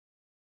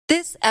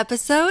This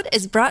episode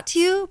is brought to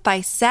you by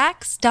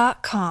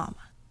Sax.com.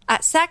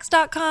 At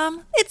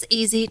Sax.com, it's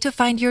easy to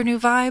find your new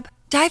vibe.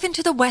 Dive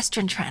into the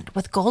Western trend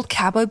with gold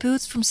cowboy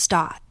boots from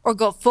Stott, or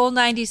go full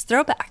 90s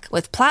throwback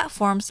with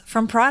platforms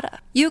from Prada.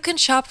 You can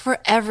shop for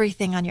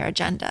everything on your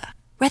agenda,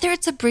 whether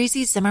it's a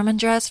breezy Zimmermann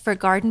dress for a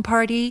garden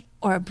party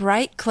or a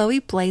bright Chloe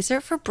blazer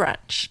for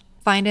brunch.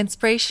 Find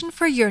inspiration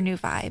for your new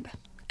vibe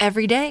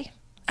every day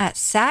at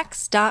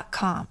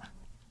Sax.com.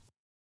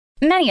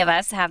 Many of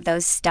us have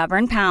those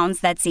stubborn pounds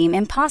that seem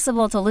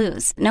impossible to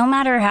lose, no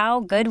matter how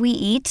good we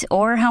eat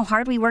or how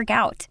hard we work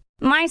out.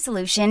 My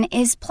solution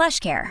is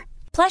PlushCare.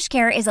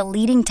 PlushCare is a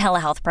leading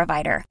telehealth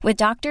provider with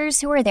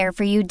doctors who are there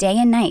for you day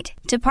and night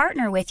to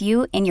partner with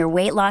you in your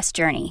weight loss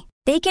journey.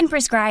 They can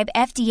prescribe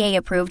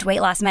FDA-approved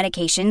weight loss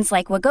medications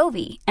like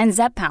Wegovy and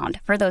Zepbound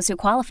for those who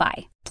qualify.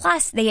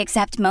 Plus, they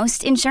accept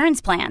most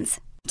insurance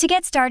plans. To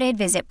get started,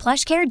 visit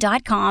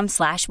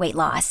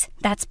plushcare.com/weightloss.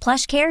 That's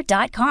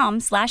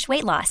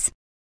plushcare.com/weightloss.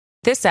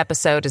 This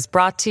episode is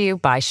brought to you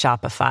by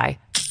Shopify.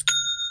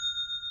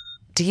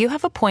 Do you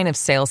have a point of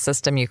sale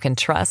system you can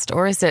trust,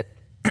 or is it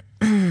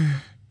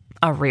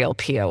a real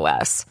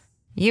POS?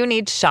 You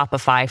need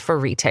Shopify for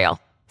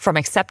retail. From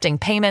accepting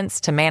payments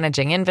to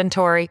managing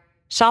inventory,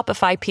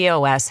 Shopify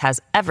POS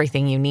has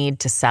everything you need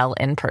to sell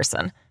in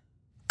person.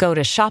 Go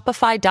to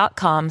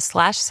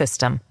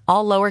shopify.com/system,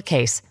 all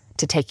lowercase,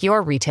 to take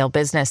your retail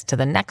business to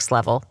the next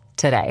level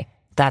today.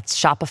 That's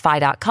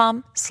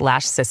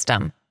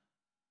shopify.com/system.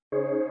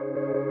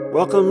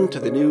 Welcome to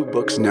the New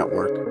Books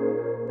Network.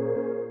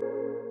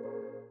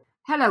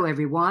 Hello,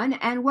 everyone,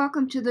 and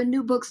welcome to the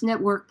New Books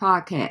Network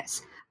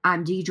podcast.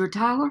 I'm Deidre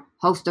Tyler,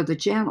 host of the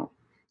channel.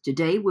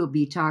 Today, we'll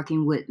be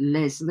talking with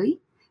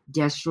Leslie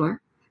Deschler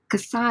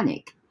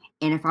Kasanic,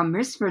 and if I'm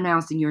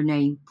mispronouncing your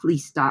name,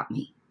 please stop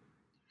me.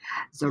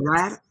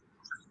 Zarada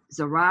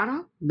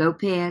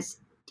Lopez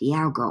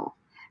Dialgo.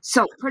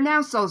 So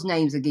pronounce those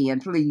names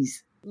again,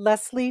 please.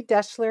 Leslie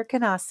Deschler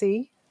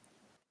Canasi.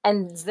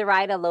 And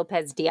Zoraida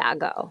Lopez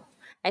Diago.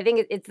 I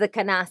think it's the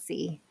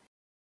Canasi.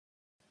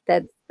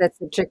 That's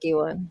the tricky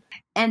one.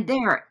 And they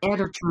are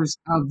editors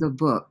of the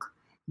book,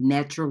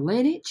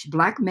 Matrilineage,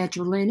 Black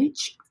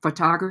Matrilineage,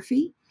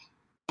 Photography,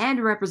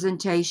 and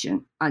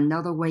Representation,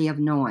 Another Way of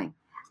Knowing.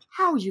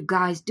 How are you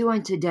guys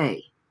doing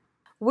today?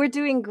 We're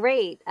doing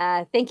great.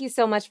 Thank you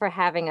so much for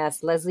having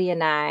us. Leslie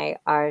and I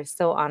are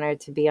so honored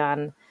to be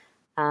on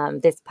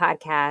this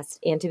podcast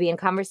and to be in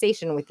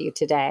conversation with you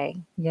today.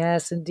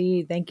 Yes,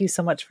 indeed. Thank you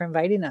so much for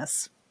inviting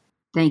us.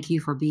 Thank you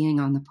for being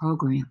on the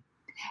program.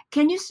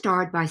 Can you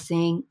start by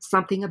saying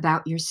something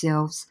about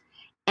yourselves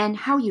and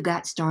how you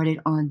got started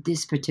on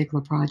this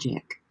particular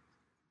project?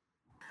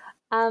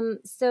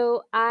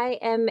 So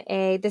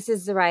this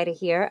is Zoraida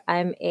here.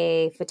 I'm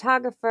a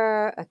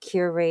photographer, a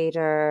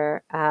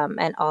curator,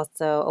 and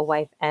also a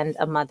wife and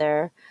a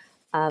mother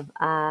of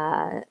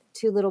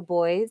two little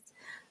boys.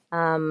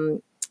 A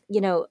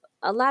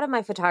lot of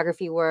my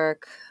photography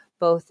work,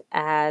 both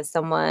as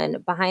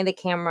someone behind the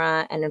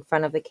camera and in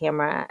front of the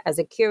camera as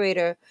a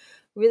curator,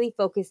 really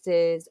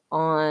focuses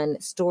on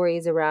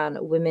stories around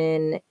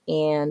women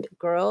and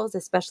girls,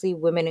 especially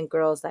women and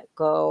girls that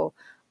go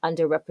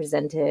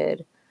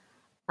underrepresented.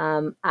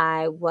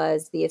 I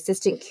was the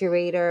assistant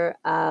curator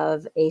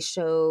of a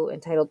show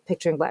entitled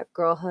Picturing Black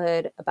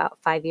Girlhood about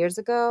 5 years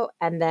ago.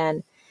 And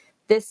then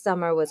this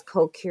summer was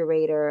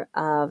co-curator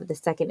of the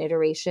second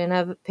iteration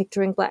of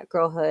Picturing Black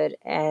Girlhood.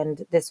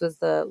 And this was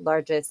the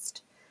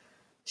largest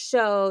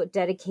show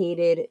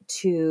dedicated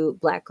to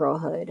Black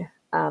girlhood.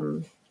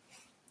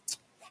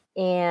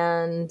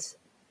 And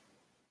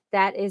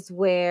that is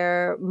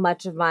where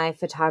much of my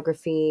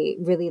photography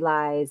really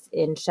lies,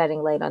 in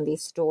shedding light on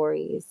these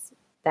stories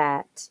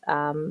that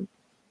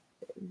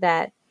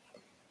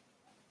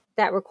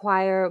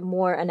require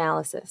more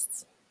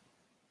analysis.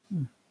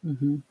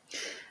 Mm-hmm.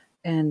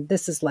 And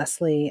this is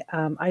Leslie.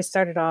 I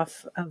started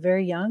off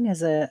very young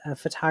as a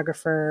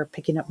photographer,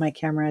 picking up my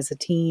camera as a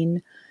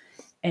teen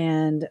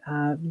and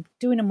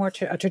doing a more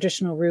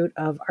traditional route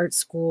of art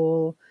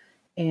school,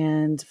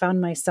 and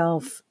found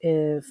myself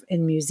in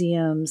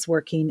museums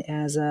working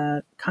as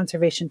a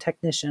conservation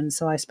technician.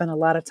 So I spent a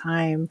lot of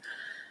time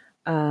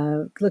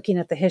looking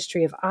at the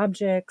history of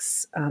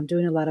objects,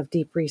 doing a lot of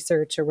deep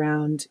research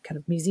around kind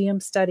of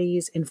museum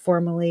studies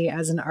informally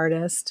as an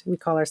artist. We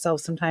call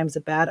ourselves sometimes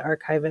a bad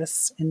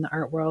archivist in the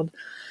art world.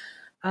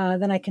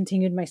 Then I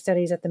continued my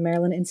studies at the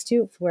Maryland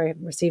Institute, where I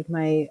received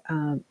my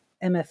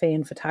MFA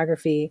in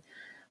photography.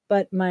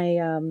 But my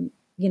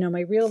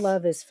real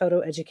love is photo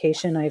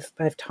education.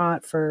 I've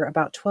taught for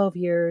about 12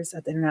 years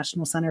at the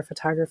International Center of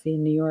Photography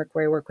in New York,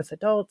 where I work with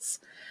adults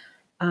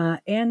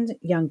and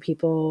young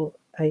people.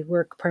 I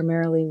work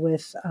primarily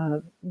with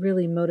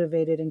really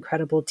motivated,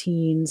 incredible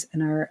teens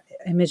in our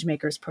Image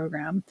Makers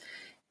program.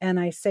 And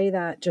I say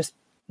that just,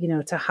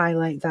 to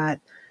highlight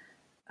that,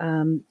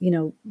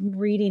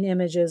 reading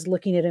images,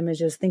 looking at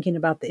images, thinking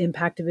about the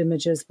impact of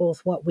images,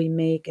 both what we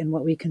make and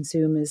what we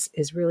consume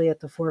is really at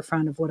the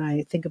forefront of what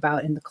I think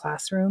about in the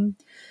classroom.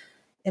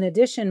 In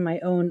addition, my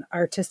own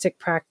artistic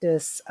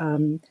practice,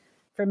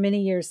 for for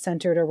many years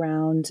centered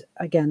around,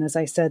 again, as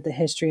I said, the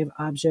history of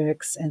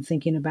objects and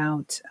thinking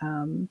about,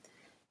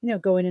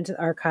 going into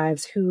the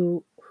archives,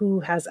 who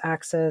has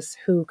access,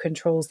 who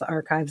controls the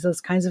archives,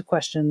 those kinds of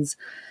questions.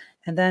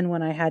 And then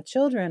when I had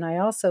children, I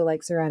also,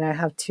 like Zoraida, I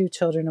have 2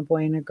 children, a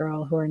boy and a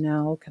girl, who are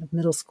now kind of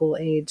middle school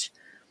age.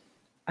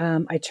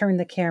 I turned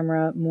the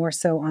camera more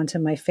so onto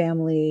my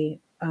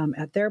family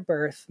at their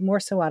birth, more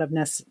so out of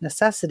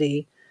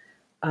necessity,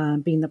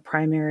 being the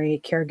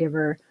primary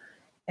caregiver,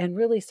 and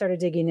really started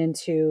digging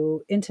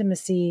into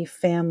intimacy,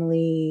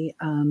 family,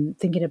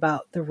 thinking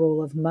about the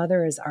role of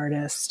mother as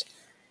artist,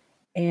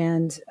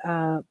 and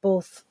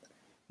both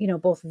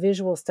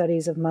visual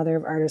studies of mother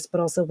of artists, but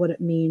also what it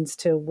means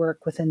to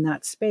work within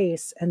that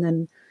space. And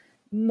then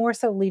more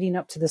so leading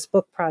up to this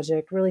book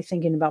project, really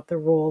thinking about the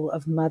role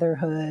of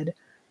motherhood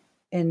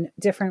in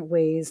different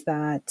ways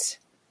that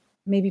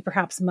maybe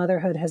perhaps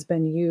motherhood has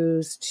been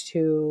used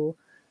to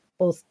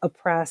both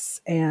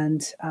oppress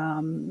and,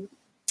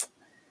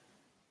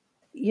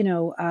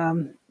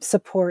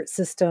 support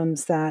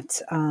systems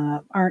that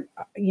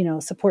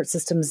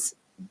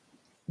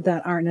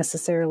aren't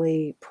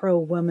necessarily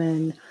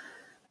pro-woman,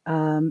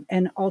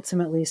 and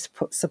ultimately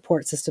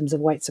support systems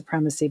of white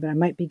supremacy. But I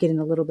might be getting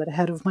a little bit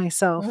ahead of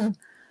myself.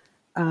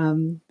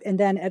 And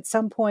then at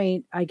some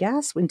point, I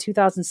guess in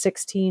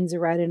 2016,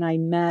 Zoraida and I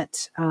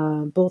met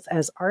both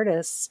as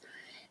artists.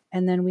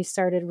 And then we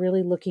started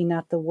really looking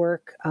at the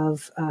work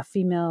of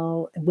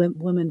female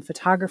women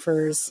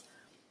photographers,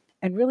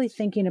 and really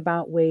thinking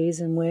about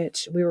ways in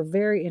which we were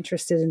very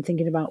interested in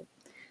thinking about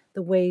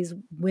the ways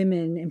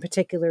women in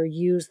particular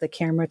use the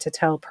camera to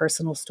tell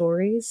personal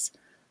stories.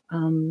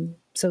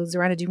 So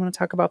Zoraida, do you want to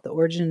talk about the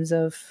origins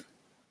of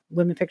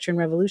women picture and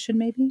revolution,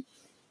 maybe,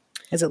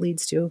 as it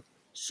leads to?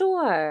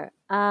 Sure.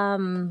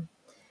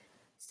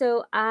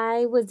 So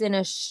I was in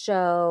a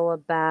show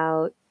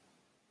about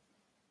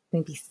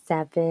maybe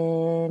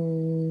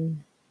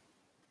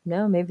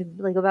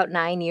about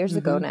 9 years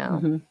ago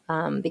now,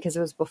 because it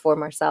was before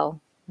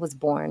Marcel was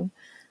born.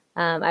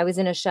 I was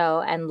in a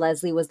show and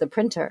Leslie was the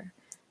printer.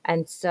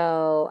 And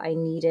so I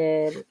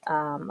needed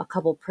a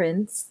couple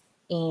prints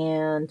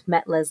and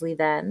met Leslie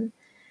then.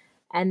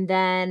 And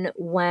then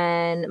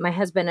when my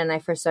husband and I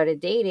first started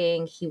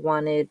dating, he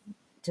wanted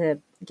to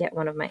get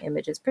one of my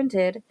images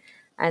printed.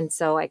 And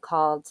so I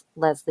called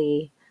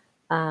Leslie,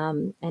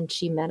 and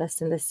she met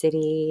us in the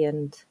city,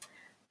 and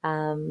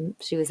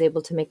she was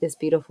able to make this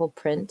beautiful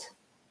print.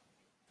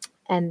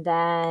 And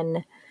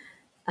then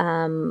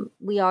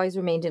we always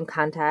remained in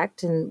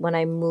contact. And when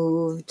I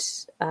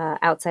moved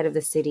outside of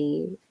the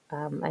city,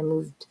 I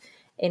moved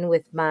in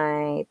with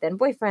my then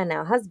boyfriend,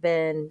 now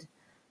husband.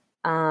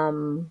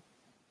 And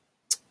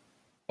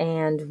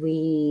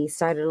we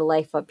started a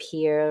life up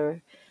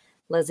here.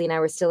 Leslie and I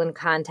were still in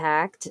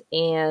contact.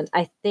 And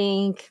I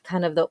think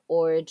kind of the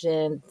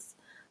origins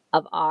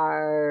of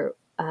our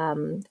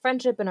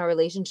friendship and our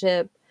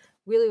relationship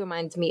really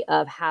reminds me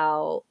of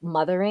how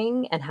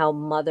mothering and how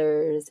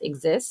mothers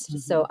exist.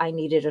 So I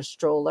needed a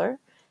stroller,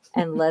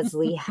 and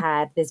Leslie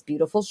had this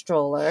beautiful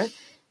stroller.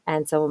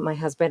 And so my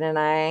husband and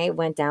I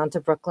went down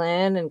to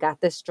Brooklyn and got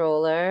this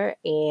stroller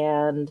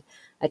and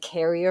a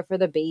carrier for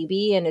the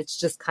baby. And it's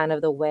just kind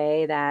of the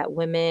way that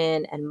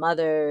women and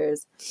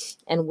mothers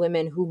and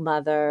women who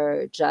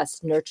mother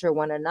just nurture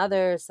one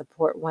another,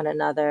 support one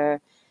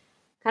another,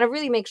 kind of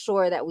really make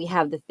sure that we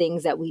have the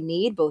things that we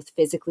need, both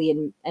physically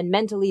and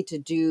mentally, to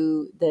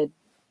do the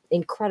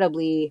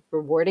incredibly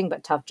rewarding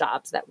but tough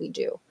jobs that we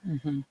do.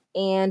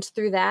 And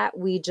through that,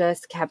 we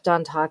just kept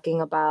on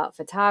talking about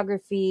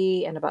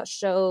photography and about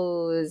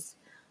shows,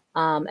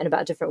 and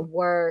about different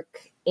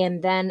work.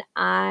 And then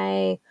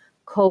I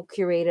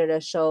co-curated a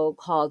show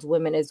called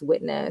Women as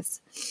Witness.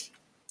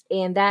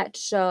 And that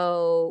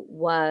show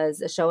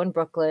was a show in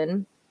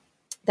Brooklyn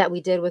that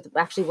we did with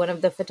actually one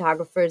of the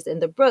photographers in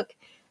the book,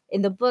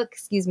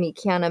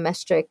 Kiana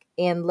Mestrick,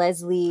 and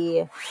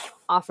Leslie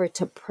offered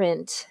to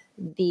print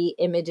the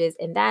images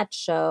in that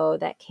show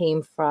that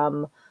came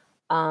from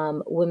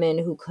women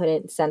who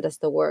couldn't send us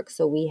the work.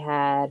 So we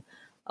had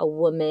a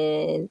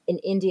woman in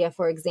India,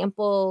 for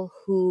example,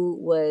 who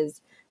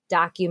was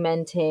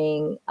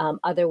documenting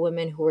other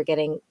women who were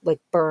getting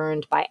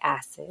burned by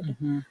acid.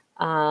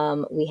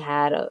 We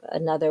had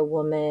another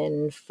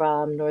woman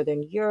from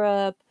Northern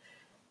Europe,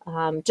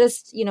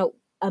 just,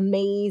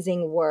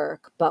 amazing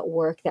work, but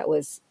work that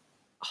was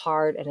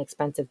hard and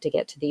expensive to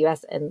get to the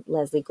US. And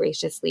Leslie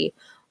graciously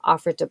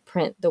offered to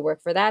print the work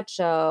for that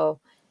show.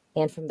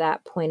 And from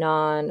that point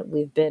on,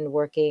 we've been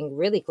working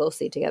really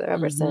closely together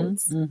ever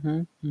since.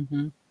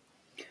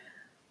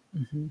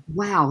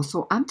 Wow.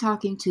 So I'm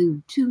talking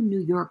to 2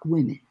 New York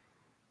women.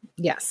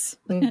 Yes.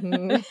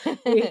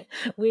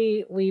 We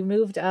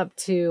moved up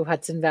to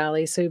Hudson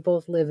Valley. So we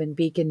both live in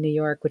Beacon, New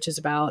York, which is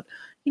about,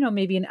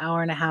 maybe an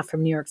hour and a half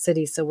from New York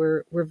City. So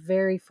we're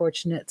very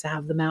fortunate to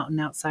have the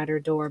mountain outside our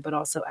door, but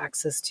also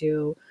access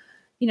to,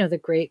 the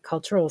great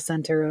cultural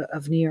center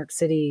of New York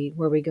City,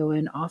 where we go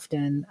in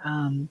often.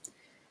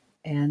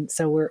 And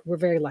so we're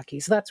very lucky.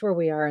 So that's where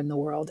we are in the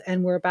world.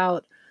 And we're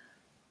about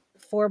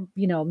for,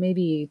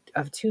 maybe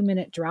a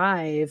 2-minute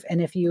drive.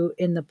 And if you,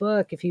 in the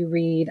book, if you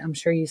read, I'm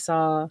sure you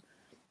saw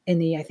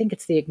I think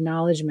it's the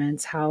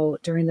acknowledgments, how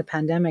during the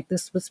pandemic,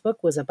 this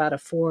book was about a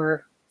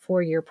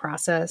four-year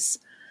process.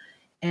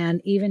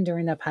 And even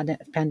during the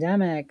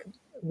pandemic,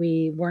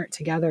 we weren't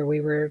together. We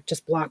were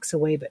just blocks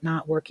away, but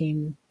not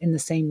working in the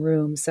same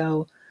room.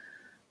 So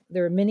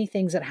there are many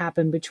things that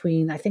happened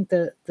between, I think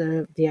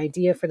the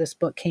idea for this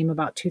book came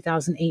about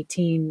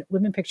 2018.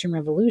 Women Picturing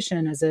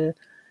Revolution as a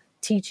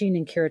teaching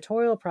and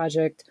curatorial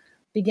project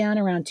began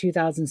around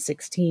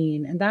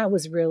 2016. And that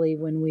was really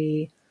when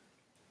we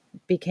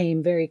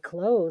became very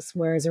close,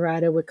 where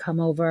Zoraida would come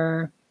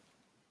over,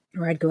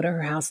 or I'd go to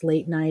her house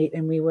late night,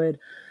 and we would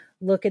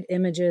look at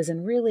images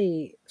and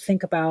really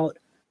think about,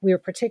 we were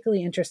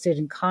particularly interested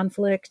in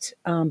conflict,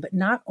 but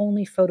not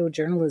only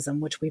photojournalism,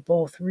 which we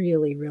both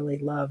really, really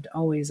loved,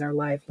 always our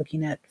life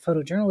looking at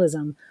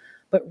photojournalism,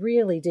 but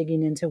really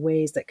digging into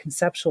ways that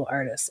conceptual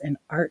artists and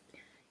art,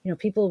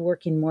 people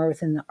working more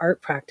within the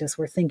art practice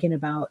were thinking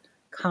about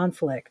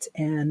conflict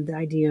and the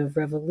idea of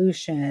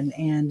revolution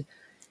and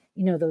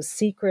those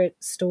secret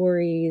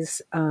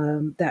stories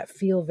that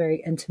feel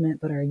very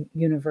intimate but are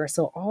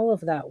universal, all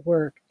of that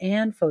work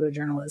and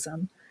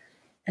photojournalism.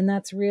 And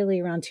that's really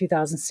around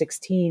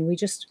 2016. We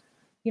just,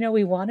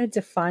 we wanted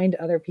to find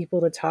other people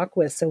to talk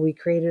with. So we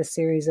created a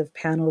series of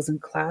panels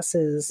and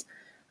classes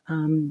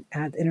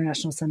at the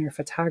International Center of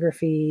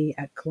Photography,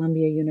 at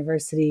Columbia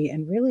University.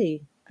 And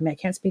really, I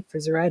can't speak for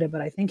Zoraida,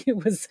 but I think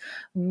it was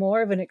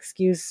more of an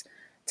excuse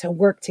to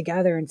work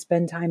together and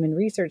spend time in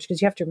research,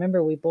 because you have to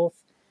remember, we both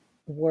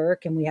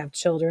work and we have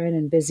children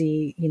and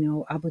busy,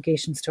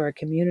 obligations to our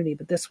community,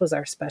 but this was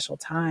our special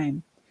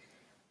time.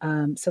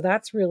 So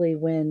that's really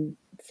when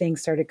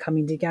things started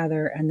coming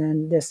together. And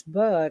then this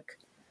book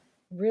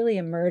really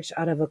emerged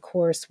out of a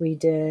course we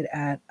did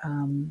at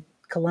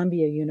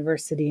Columbia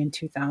University in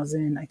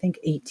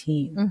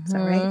 2018. Mm-hmm. Is that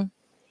right?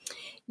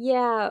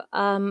 Yeah.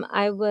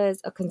 I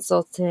was a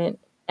consultant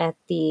at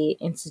the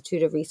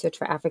Institute of Research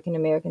for African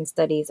American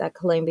Studies at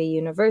Columbia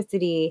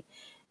University.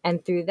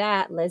 And through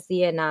that,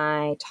 Leslie and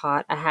I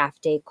taught a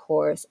half-day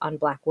course on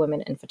Black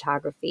women in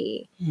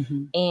photography.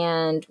 Mm-hmm.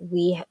 And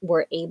we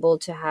were able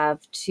to have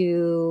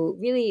two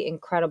really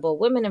incredible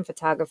women and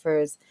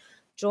photographers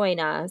join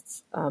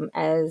us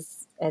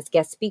as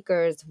guest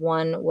speakers.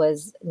 One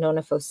was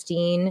Nona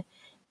Faustine,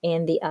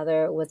 and the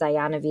other was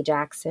Ayanna V.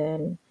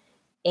 Jackson.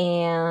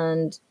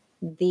 And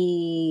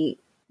the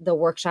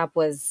workshop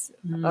was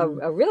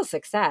a real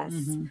success.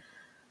 Mm-hmm.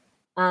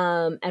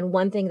 And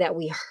one thing that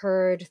we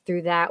heard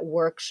through that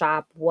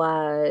workshop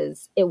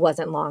was it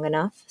wasn't long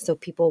enough. So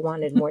people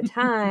wanted more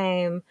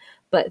time.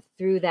 But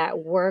through that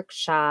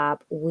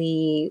workshop,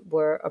 we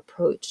were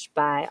approached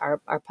by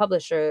our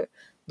publisher,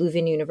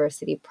 Leuven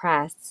University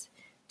Press,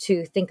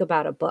 to think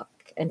about a book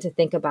and to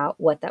think about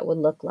what that would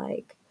look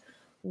like.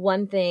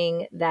 One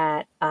thing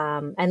that,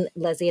 and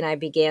Leslie and I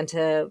began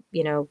to,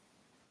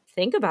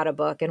 think about a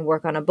book and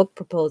work on a book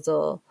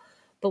proposal.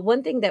 But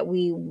one thing that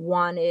we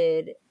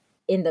wanted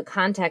in the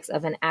context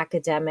of an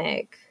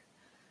academic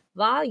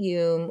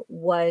volume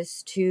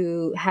was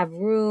to have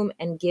room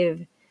and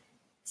give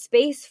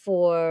space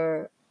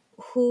for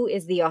who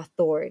is the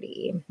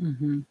authority.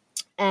 Mm-hmm.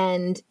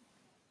 And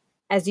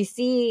as you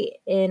see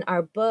in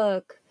our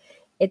book,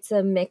 it's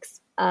a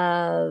mix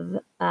of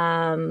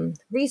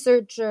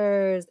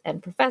researchers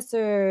and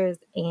professors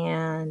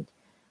and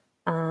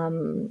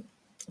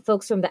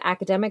folks from the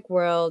academic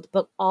world,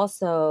 but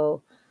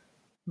also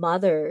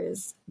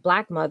mothers,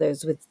 Black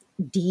mothers with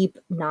deep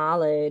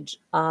knowledge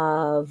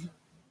of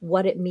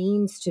what it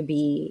means to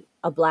be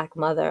a Black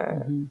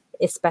mother, mm-hmm.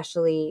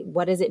 especially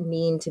what does it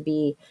mean to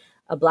be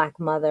a Black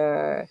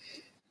mother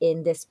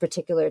in this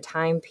particular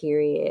time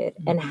period,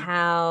 mm-hmm. and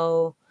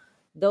how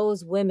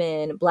those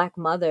women, Black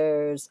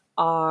mothers,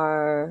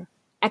 are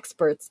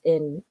experts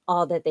in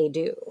all that they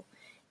do,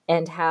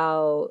 and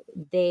how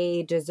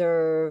they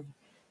deserve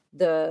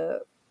the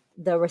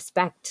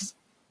respect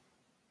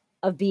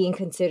of being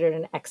considered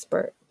an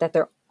expert that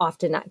they're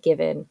often not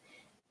given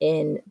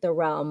in the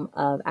realm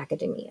of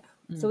academia.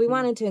 Mm-hmm. So we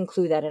wanted to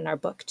include that in our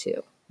book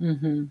too.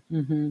 Mm-hmm.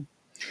 Mm-hmm.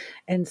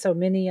 And so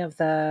many of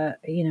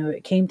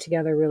it came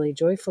together really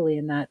joyfully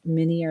in that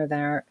many of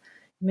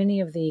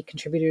the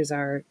contributors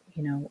are,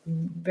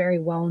 very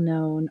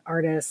well-known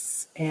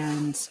artists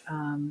and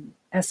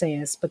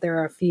essayists, but there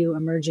are a few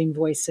emerging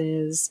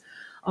voices.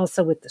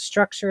 Also with the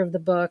structure of the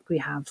book, we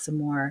have some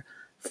more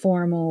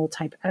formal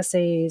type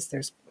essays.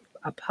 There's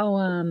a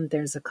poem,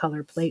 there's a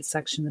color plate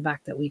section in the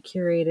back that we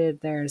curated,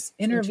 there's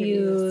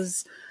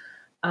interviews.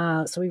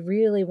 So we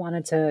really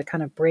wanted to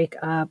kind of break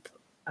up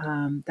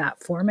that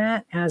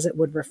format as it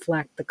would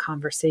reflect the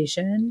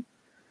conversation.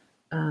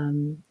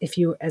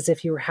 As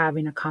if you were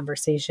having a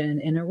conversation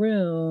in a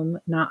room,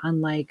 not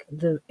unlike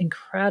the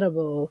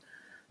incredible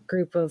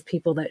group of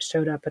people that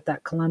showed up at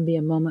that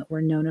Columbia moment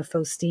where Nona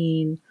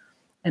Faustine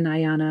and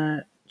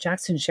Ayanna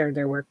Jackson shared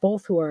their work,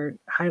 both who are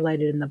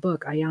highlighted in the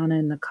book. Ayanna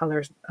in the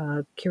color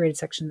curated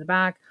section in the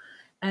back,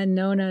 And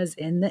Nona's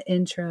in the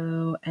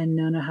intro, and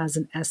Nona has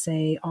an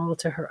essay all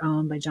to her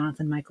own by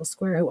Jonathan Michael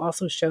Square, who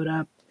also showed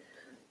up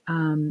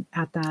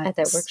at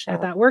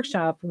that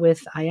workshop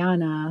with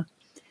Ayana.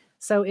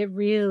 So it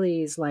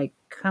really is like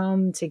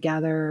come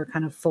together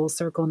kind of full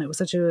circle. And it was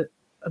such a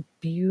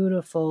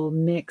beautiful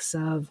mix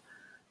of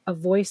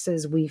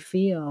voices we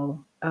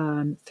feel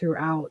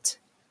throughout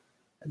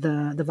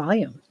the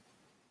volume.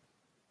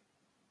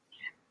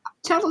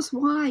 Tell us,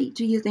 why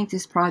do you think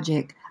this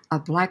project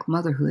of Black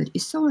motherhood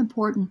is so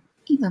important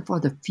even for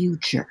the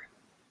future?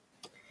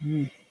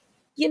 You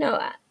know,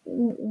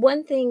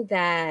 one thing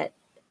that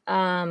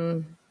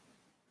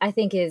I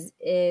think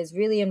is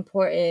really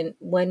important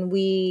when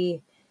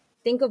we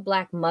think of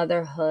Black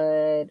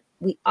motherhood,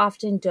 we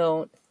often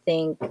don't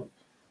think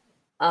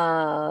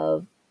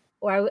of,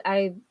 or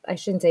I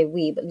shouldn't say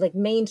we, but like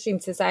mainstream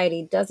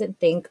society doesn't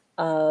think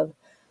of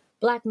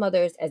Black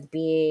mothers as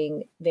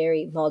being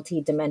very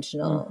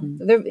multidimensional.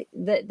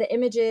 The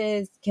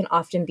images can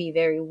often be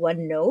very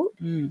one note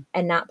and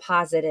not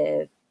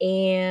positive.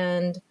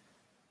 And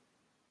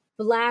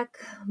Black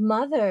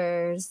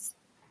mothers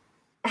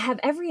have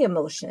every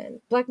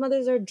emotion. Black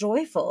mothers are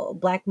joyful.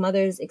 Black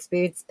mothers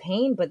experience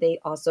pain, but they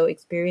also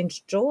experience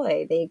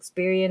joy. They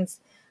experience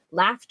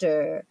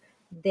laughter.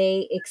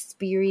 They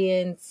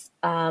experience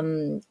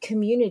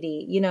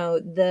community. You know,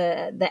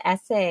 the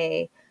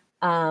essay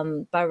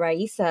by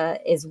Raisa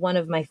is one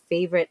of my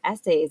favorite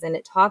essays, and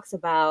it talks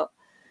about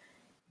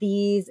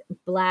these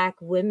Black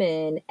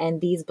women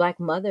and these Black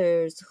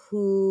mothers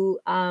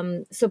who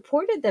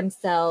supported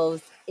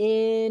themselves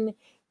in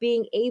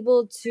being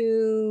able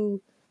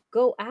to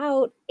go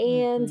out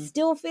and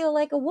still feel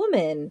like a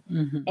woman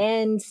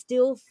and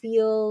still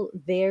feel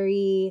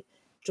very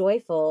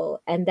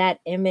joyful. And that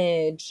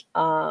image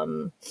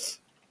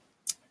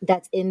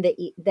that's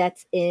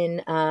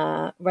in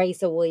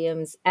Raisa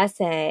Williams'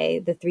 essay,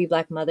 The Three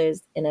Black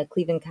Mothers in a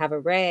Cleveland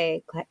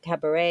Cabaret,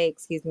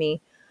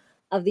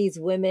 of these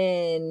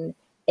women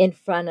in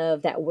front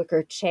of that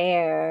wicker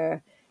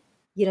chair,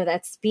 you know,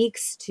 that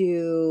speaks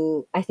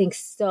to, I think,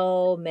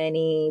 so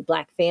many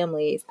Black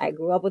families. I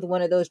grew up with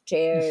one of those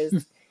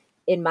chairs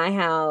in my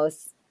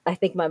house. I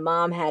think my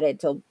mom had it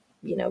till,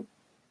 you know,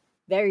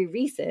 very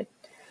recent.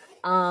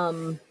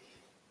 And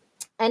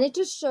it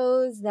just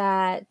shows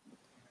that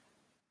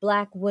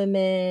Black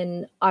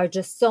women are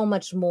just so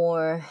much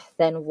more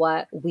than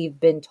what we've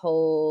been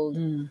told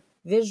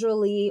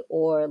visually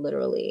or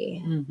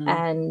literally.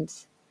 And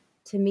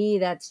to me,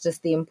 that's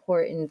just the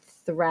important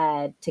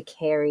thread to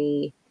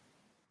carry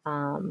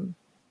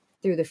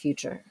through the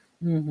future.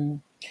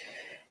 And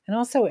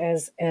also,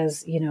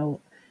 as you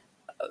know,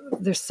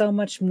 there's so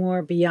much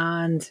more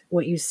beyond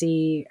what you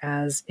see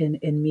as in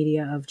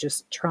media of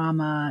just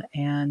trauma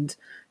and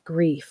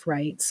grief,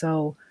 right?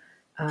 So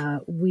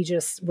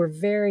we're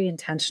very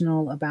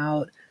intentional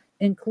about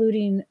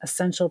including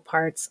essential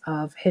parts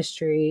of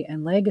history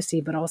and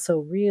legacy, but also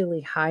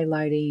really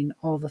highlighting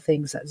all the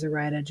things that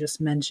Zoraida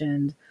just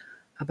mentioned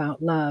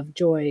about love,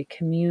 joy,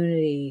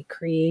 community,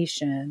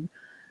 creation.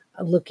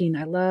 I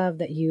love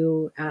that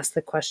you asked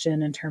the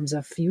question in terms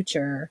of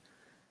future.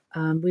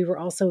 We were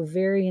also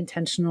very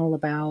intentional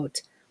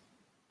about,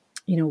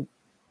 you know,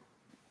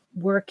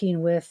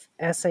 working with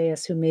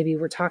essayists who maybe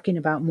were talking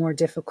about more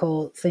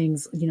difficult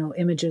things, you know,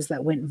 images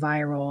that went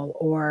viral,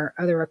 or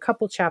there are a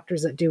couple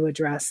chapters that do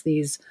address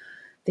these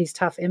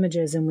tough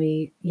images. And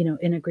we, you know,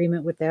 in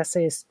agreement with the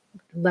essayists,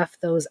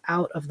 left those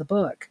out of the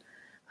book.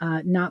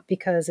 Not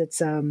because it's,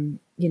 you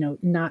know,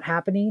 not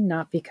happening,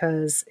 not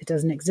because it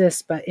doesn't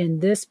exist, but in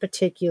this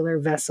particular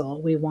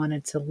vessel, we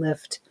wanted to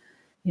lift,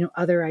 you know,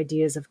 other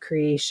ideas of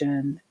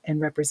creation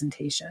and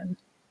representation.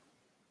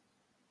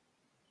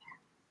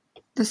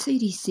 The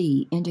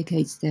CDC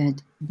indicates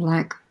that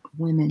Black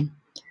women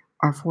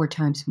are 4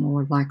 times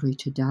more likely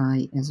to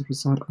die as a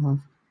result of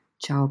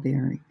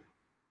childbearing.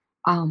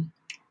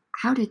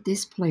 How did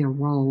this play a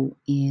role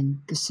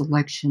in the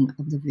selection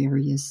of the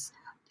various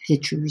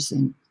pictures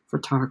and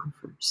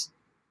photographers?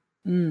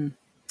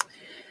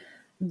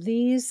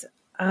 These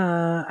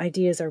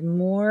ideas are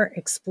more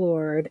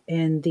explored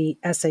in the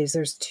essays.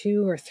 There's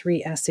 2 or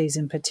 3 essays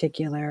in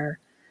particular,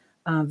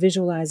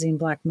 visualizing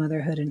Black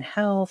motherhood and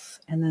health.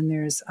 And then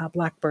there's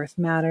Black Birth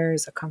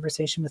Matters, a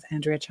conversation with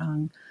Andrea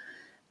Chung,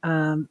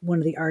 one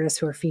of the artists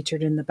who are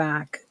featured in the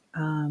back,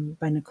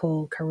 by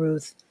Nicole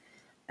Carruth.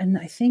 And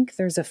I think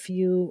there's a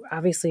few,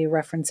 obviously,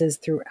 references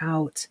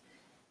throughout,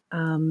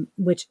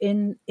 which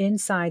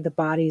inside the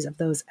bodies of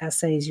those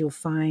essays, you'll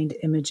find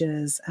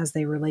images as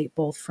they relate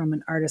both from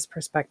an artist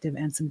perspective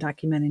and some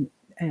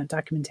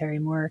documentary,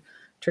 more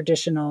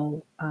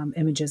traditional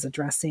images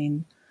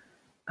addressing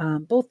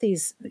both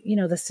these, you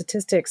know, the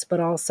statistics, but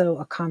also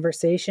a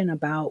conversation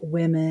about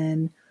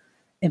women,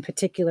 in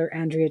particular,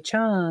 Andrea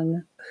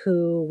Chung,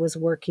 who was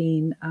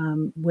working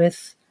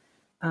with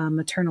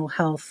maternal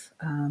health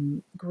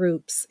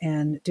groups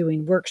and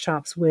doing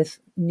workshops with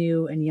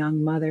new and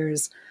young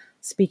mothers,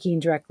 speaking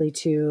directly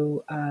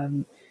to,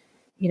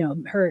 you know,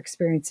 her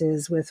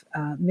experiences with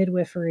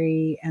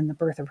midwifery and the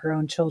birth of her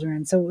own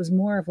children. So it was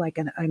more of like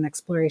an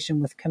exploration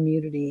with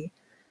community.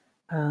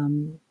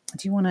 Do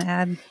you want to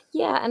add?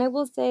 Yeah, and I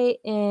will say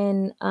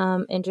in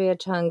Andrea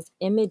Chung's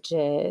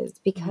images,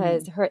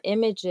 because her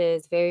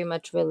images very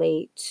much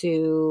relate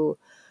to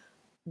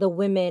the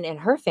women in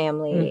her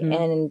family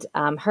and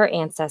her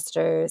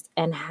ancestors,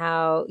 and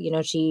how, you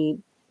know, she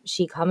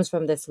comes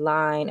from this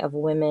line of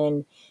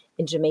women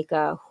in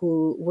Jamaica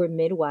who were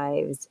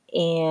midwives,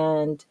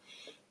 and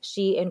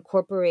she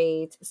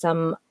incorporates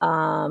some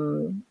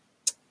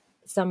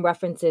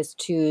references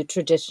to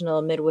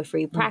traditional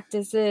midwifery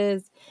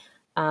practices,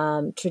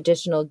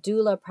 traditional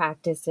doula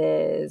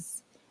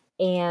practices,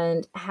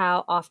 and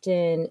how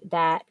often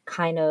that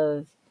kind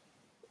of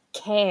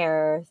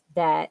care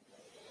that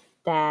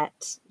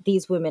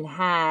these women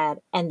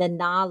had, and the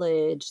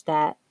knowledge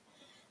that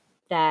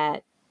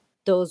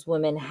those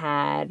women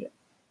had,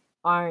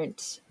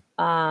 aren't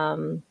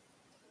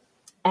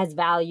as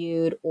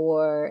valued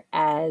or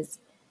as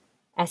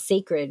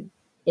sacred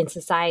in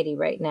society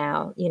right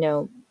now. You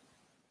know,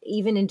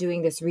 even in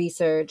doing this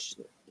research,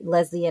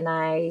 Leslie and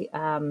I,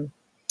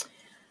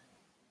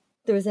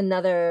 there was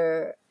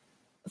another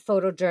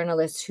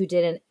photojournalist who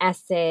did an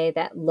essay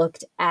that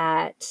looked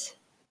at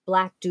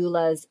Black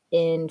doulas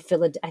in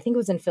Philadelphia. I think it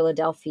was in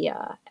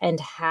Philadelphia, and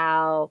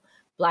how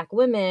Black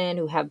women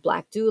who have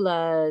Black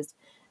doulas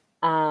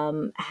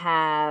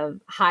have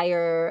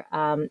higher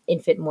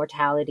infant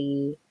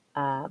mortality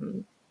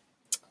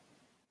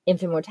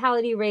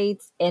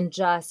rates, and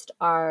just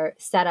are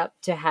set up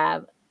to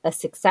have a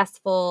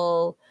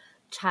successful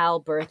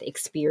childbirth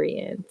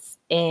experience.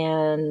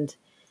 And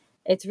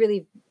it's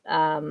really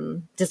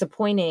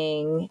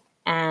disappointing,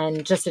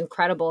 and just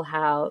incredible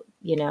how,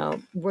 you know,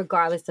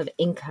 regardless of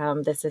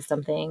income, this is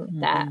something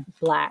that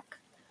Black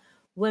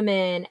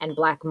women and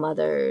Black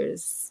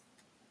mothers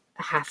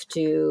have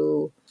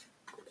to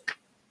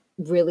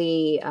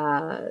really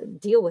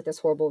deal with, this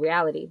horrible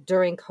reality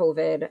during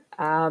COVID.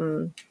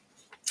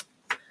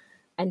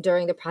 And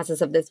during the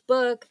process of this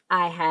book,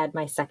 I had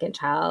my second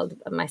child,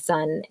 my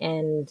son,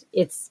 and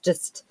it's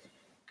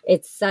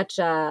such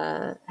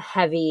a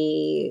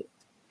heavy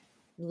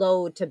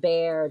load to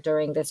bear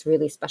during this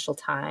really special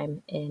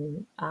time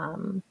in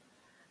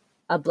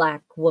a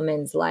Black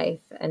woman's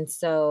life. And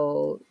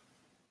so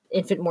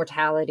infant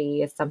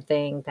mortality is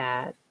something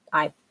that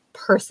I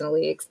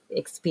personally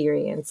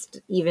experienced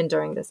even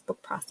during this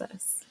book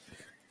process.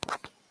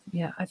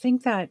 Yeah, I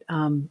think that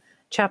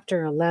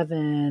chapter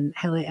 11,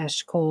 Haley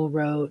Eshkol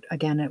wrote,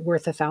 again, at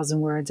Worth 1,000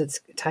 Words,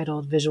 it's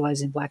titled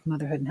Visualizing Black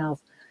Motherhood and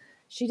Health.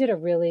 She did a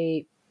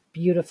really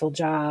beautiful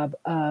job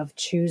of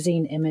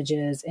choosing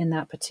images in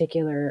that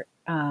particular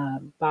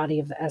body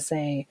of the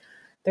essay.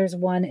 There's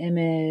one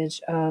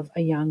image of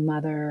a young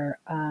mother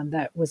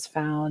that was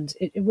found.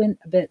 It went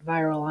a bit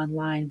viral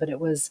online, but it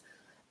was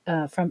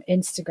from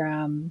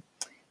Instagram.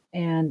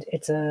 And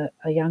it's a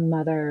young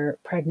mother,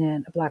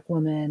 pregnant, a Black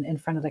woman in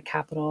front of the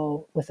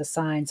Capitol with a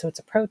sign. So it's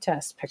a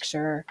protest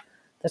picture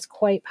that's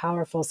quite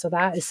powerful. So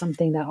that is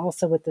something that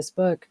also with this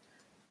book,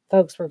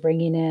 folks were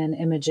bringing in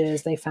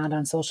images they found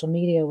on social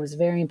media. Was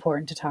very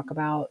important to talk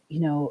about, you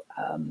know,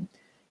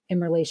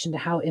 in relation to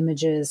how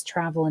images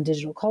travel in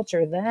digital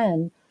culture.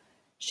 Then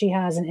she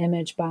has an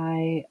image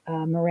by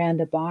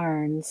Miranda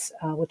Barnes,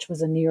 which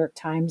was a New York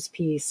Times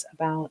piece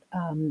about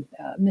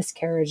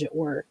miscarriage at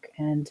work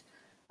and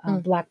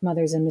Black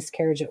mothers and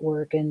miscarriage at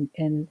work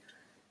and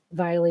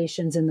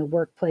violations in the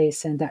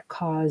workplace, and that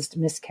caused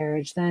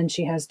miscarriage. Then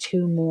she has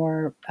two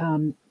more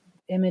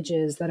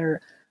images that are,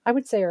 I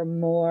would say, are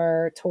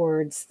more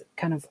towards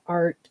kind of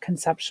art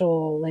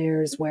conceptual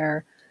layers,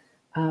 where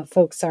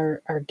folks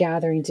are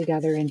gathering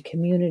together in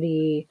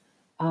community,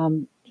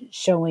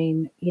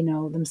 showing, you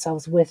know,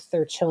 themselves with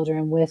their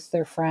children, with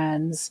their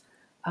friends.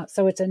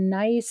 So it's a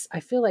nice, I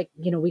feel like,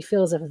 you know, we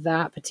feel as if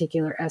that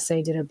particular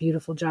essay did a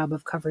beautiful job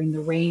of covering the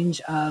range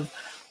of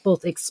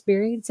both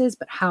experiences,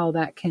 but how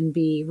that can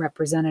be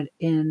represented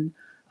in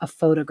a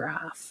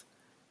photograph.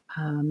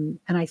 And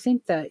I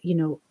think that, you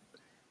know,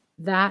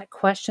 that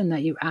question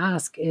that you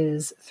ask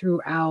is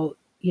throughout,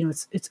 you know,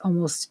 it's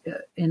almost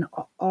in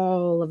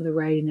all of the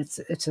writing.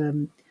 It's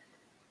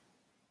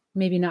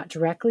maybe not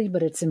directly,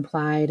 but it's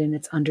implied and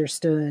it's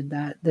understood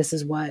that this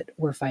is what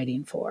we're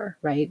fighting for,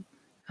 right?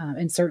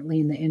 And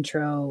certainly in the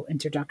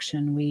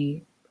introduction,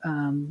 we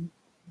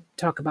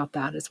talk about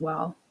that as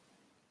well.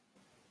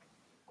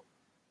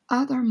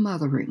 Other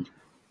mothering,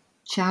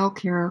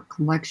 childcare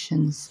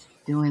collections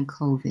during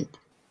COVID.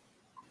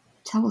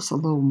 Tell us a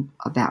little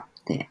about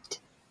that.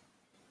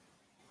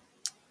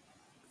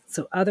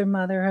 So other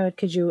mothering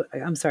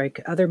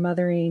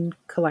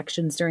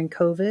collections during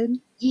COVID?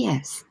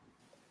 Yes.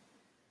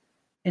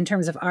 In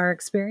terms of our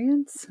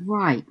experience?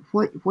 Right.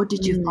 What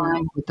did you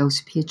find with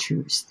those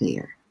pictures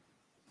there?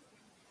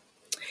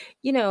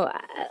 You know,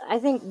 I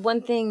think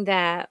one thing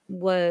that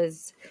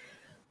was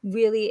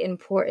really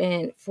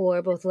important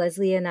for both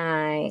Leslie and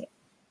I,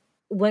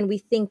 when we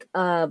think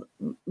of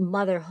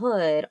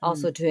motherhood,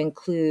 also to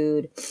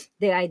include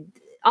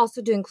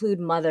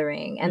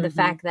mothering, and the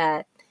fact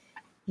that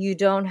you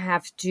don't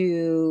have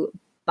to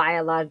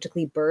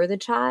biologically birth a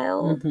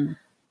child,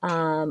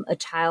 A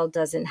child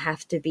doesn't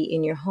have to be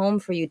in your home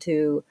for you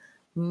to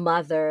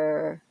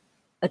mother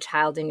a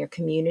child in your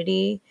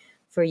community,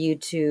 for you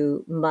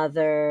to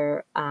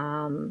mother,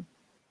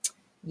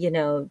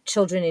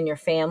 children in your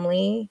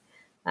family.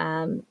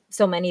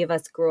 So many of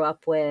us grew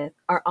up with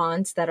our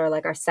aunts that are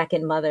like our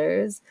second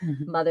mothers,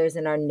 mothers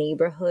in our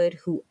neighborhood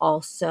who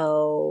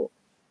also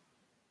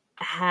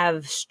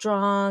have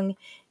strong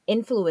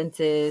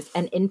influences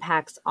and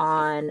impacts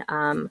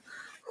on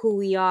who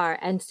we are.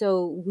 And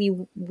so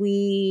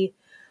we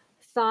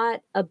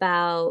thought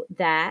about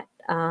that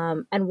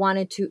and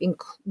wanted to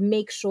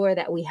make sure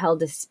that we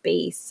held a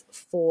space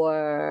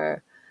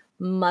for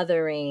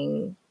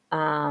mothering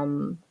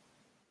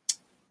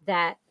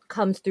that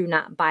comes through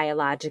not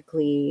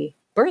biologically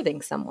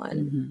birthing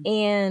someone.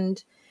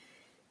 And,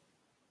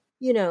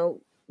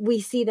 we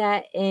see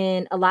that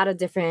in a lot of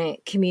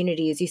different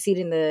communities. You see it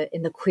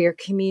in the queer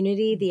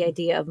community, the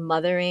idea of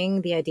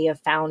mothering, the idea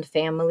of found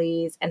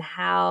families, and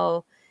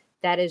how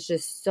that is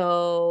just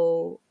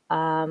so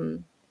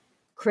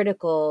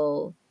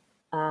critical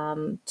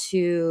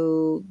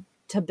to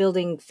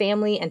building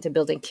family and to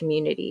building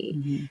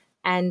community.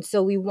 And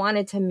so we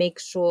wanted to make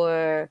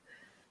sure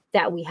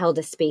that we held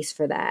a space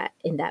for that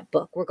in that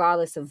book.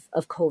 Regardless of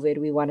COVID,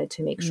 we wanted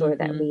to make sure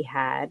that we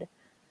had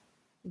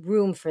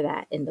room for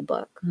that in the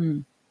book.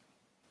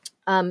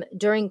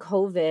 During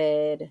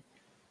COVID,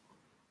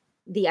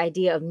 the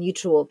idea of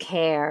mutual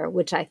care,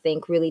 which I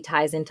think really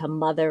ties into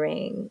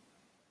mothering,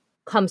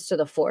 comes to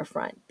the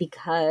forefront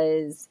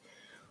because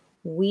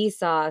we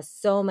saw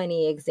so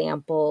many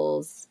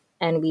examples,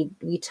 and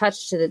we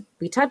touched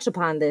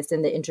upon this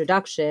in the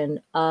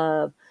introduction,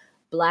 of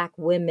Black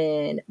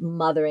women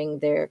mothering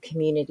their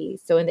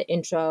communities. So in the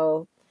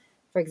intro,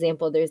 for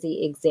example, there's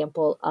the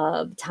example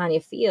of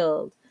Tanya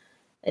Field,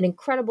 an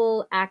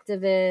incredible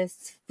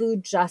activist,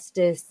 food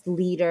justice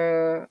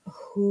leader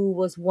who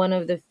was one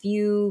of the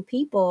few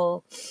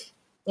people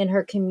in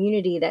her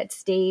community that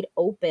stayed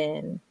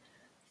open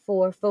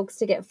for folks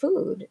to get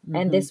food.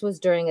 And this was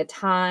during a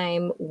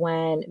time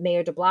when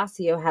Mayor de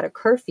Blasio had a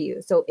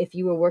curfew. So if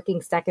you were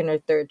working second or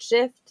third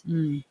shift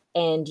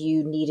and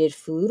you needed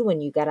food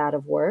when you got out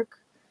of work,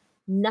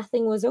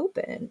 nothing was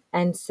open.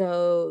 And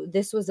so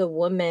this was a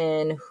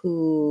woman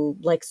who,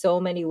 like so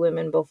many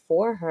women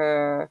before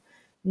her,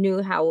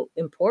 knew how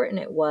important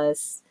it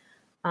was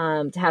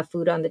to have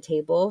food on the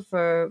table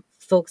for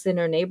folks in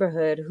her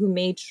neighborhood, who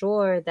made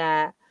sure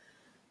that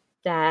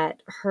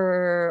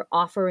her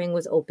offering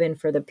was open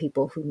for the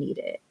people who need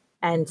it.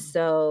 And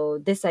so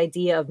this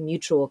idea of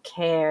mutual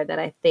care that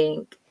I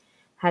think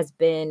has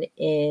been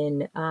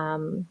in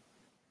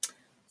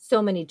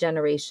so many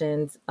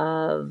generations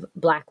of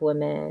Black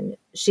women.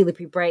 Sheila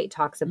P. Bright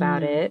talks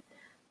about it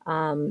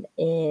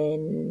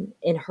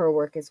in her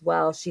work as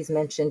well. She's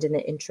mentioned in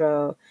the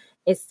intro.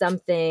 It's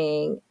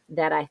something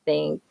that I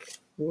think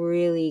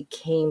really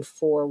came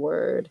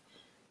forward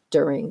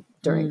during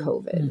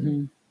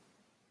COVID.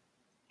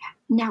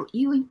 Now,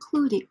 you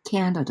included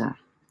Canada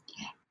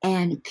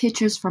and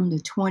pictures from the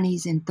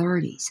 20s and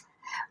 30s.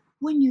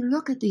 When you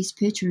look at these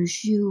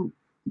pictures, you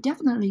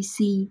definitely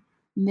see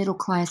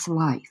middle-class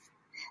life.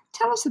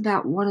 Tell us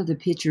about one of the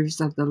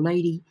pictures of the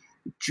lady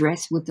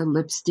dressed with the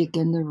lipstick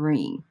and the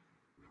ring.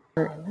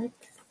 We're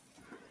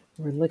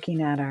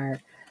looking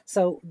at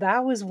so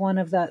that was one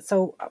of the,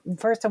 so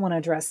first I want to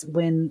address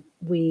when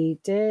we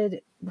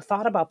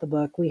thought about the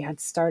book, we had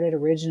started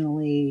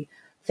originally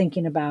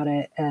thinking about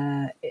it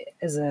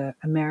as a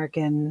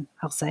American,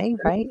 I'll say,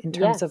 right? In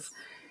terms of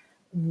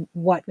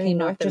what came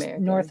up, just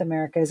North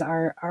America is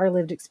our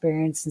lived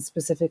experience, and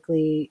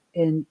specifically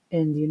in the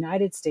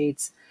United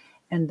States.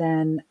 And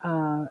then,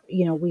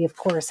 we of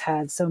course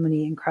had so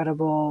many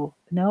incredible,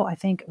 I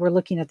think we're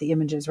looking at the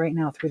images right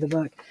now through the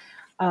book.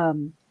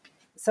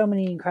 So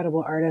many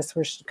incredible artists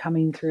were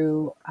coming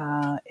through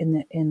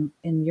in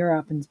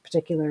Europe, in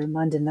particular in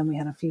London. Then we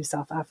had a few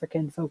South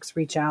African folks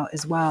reach out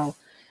as well.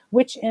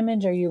 Which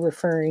image are you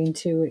referring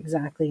to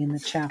exactly in the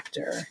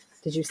chapter?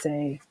 Did you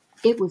say?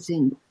 It was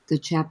in the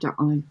chapter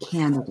on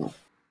Canada,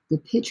 the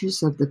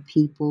pictures of the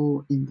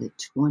people in the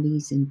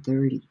 20s and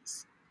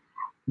 30s.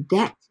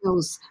 That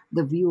tells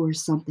the viewer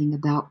something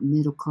about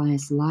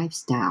middle-class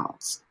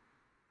lifestyles.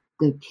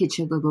 The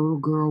picture of the little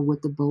girl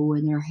with the bow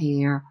in her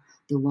hair,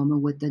 the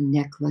woman with the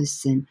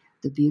necklace and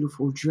the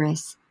beautiful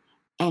dress.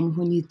 And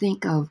when you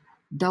think of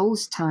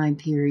those time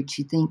periods,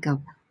 you think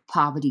of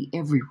poverty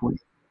everywhere.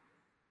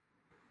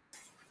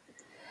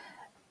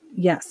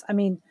 Yes. I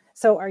mean,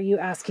 so are you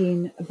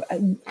asking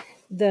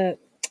the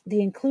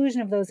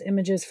inclusion of those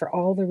images, for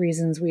all the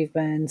reasons we've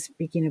been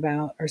speaking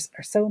about,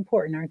 are so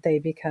important, aren't they?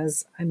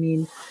 Because, I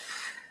mean,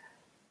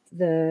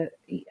 the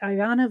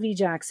Ayanna V.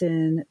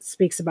 Jackson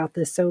speaks about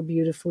this so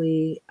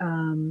beautifully,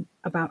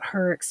 about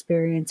her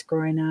experience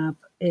growing up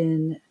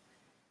in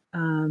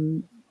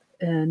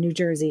New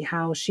Jersey,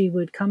 how she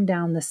would come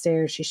down the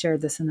stairs. She shared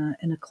this in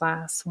a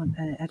class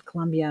at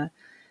Columbia.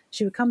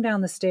 She would come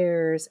down the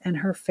stairs, and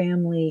her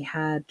family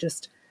had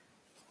just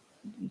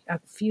a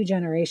few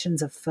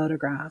generations of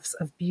photographs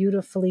of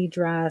beautifully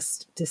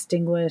dressed,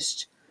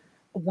 distinguished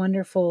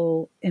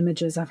wonderful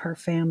images of her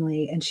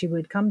family, and she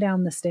would come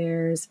down the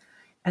stairs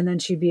and then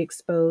she'd be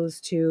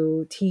exposed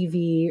to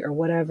TV or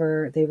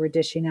whatever they were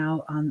dishing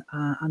out on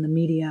the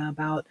media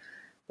about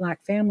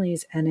Black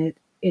families, and it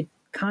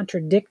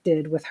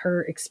contradicted with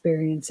her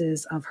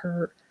experiences of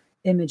her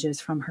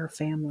images from her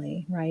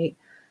family, right?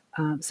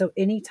 So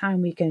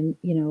anytime we can,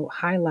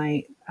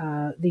 highlight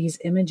these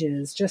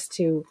images, just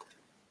to,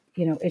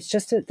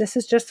 this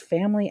is just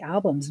family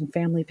albums and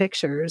family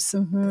pictures.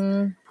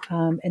 In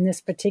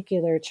this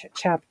particular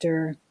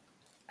chapter,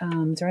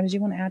 Zara, did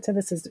you want to add to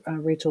this? Is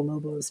Rachel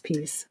Lobo's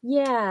piece?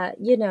 Yeah,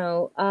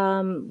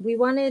 we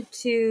wanted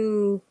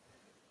to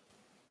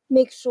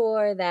make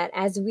sure that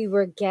as we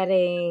were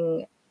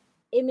getting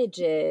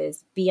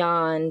images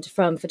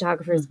from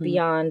photographers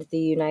beyond the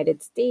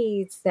United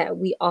States, that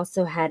we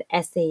also had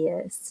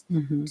essayists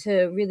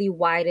to really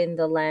widen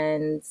the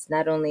lens,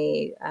 not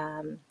only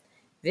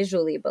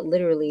visually, but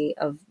literally,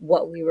 of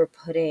what we were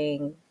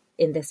putting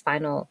in this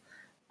final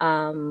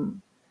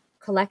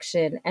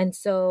collection. And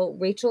so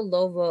Rachel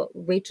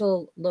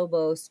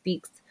Lobo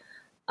speaks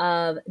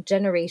of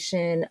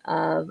generation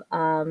of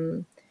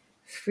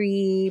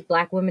free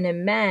Black women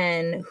and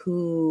men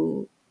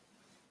who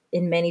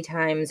in many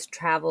times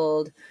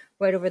traveled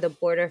right over the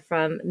border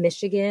from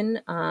Michigan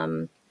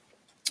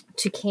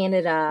to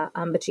Canada.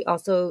 But she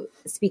also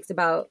speaks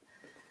about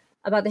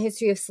the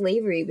history of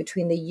slavery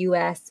between the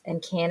U.S.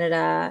 and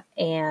Canada,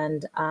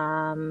 and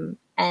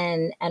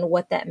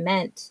what that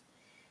meant.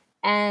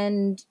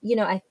 And,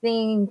 I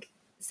think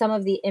some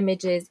of the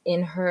images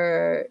in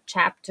her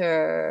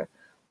chapter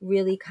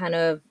really kind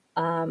of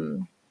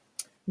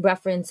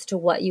reference to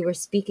what you were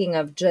speaking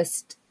of.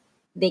 Just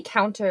they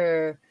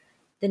counter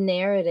the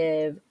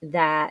narrative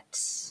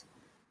that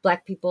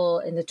Black people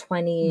in the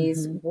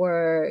 20s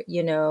were,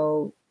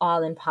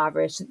 all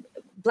impoverished.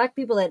 Black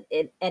people at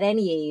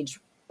any age,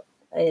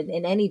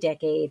 in any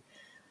decade,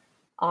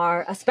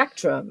 are a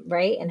spectrum,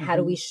 right? And how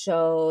do we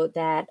show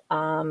that?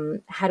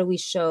 How do we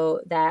show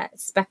that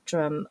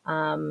spectrum?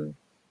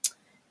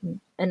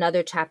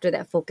 Another chapter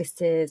that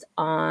focuses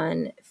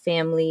on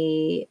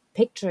family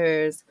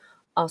pictures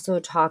also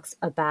talks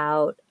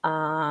about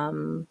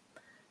Paul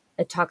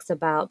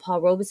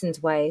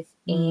Robeson's wife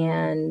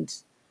and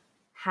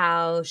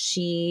how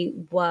she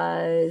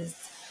was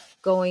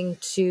going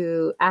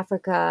to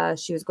Africa.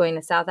 She was going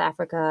to South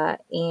Africa,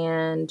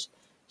 and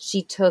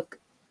she took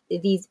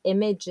these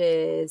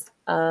images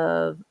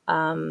of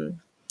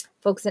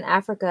folks in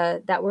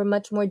Africa that were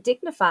much more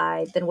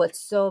dignified than what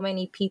so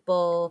many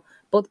people,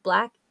 both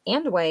Black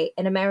and white,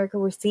 in America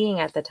were seeing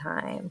at the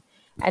time.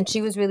 And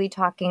she was really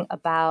talking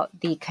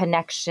about the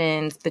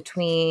connections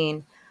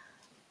between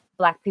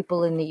Black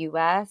people in the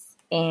U.S.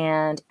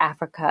 and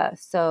Africa.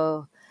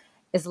 So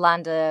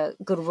Islanda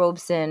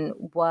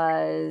Good-Robeson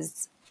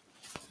was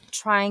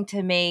trying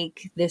to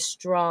make this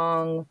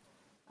strong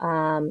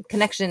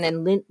connection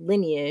and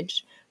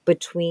lineage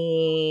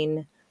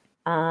between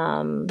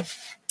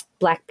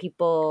Black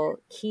people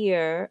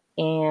here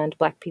and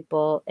Black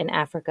people in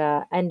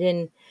Africa. And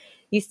then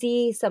you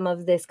see some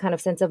of this kind of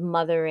sense of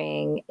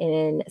mothering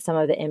in some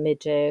of the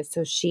images.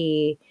 So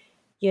she,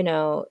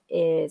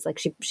 is like,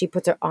 she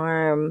puts her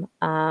arm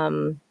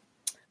on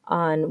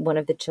one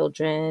of the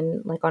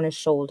children, like on his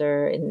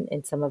shoulder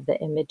in some of the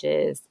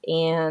images.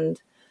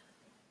 And,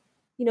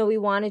 we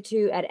wanted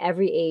to, at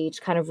every age,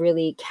 kind of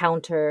really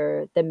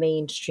counter the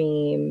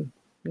mainstream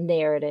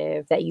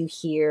narrative that you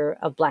hear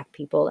of Black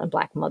people and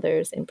Black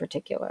mothers in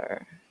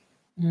particular.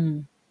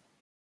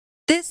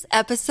 This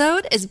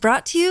episode is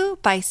brought to you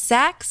by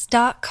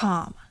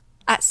Saks.com.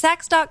 At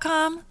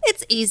Saks.com,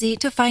 it's easy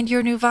to find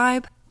your new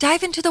vibe.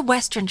 Dive into the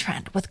Western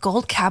trend with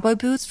gold cowboy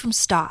boots from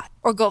Stott,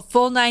 or go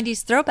full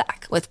 90s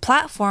throwback with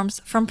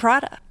platforms from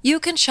Prada. You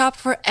can shop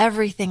for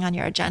everything on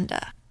your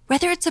agenda,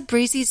 whether it's a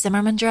breezy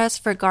Zimmermann dress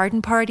for a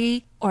garden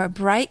party or a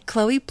bright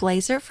Chloe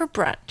blazer for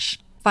brunch.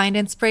 Find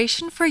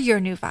inspiration for your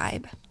new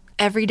vibe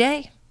every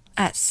day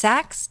at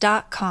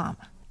Saks.com.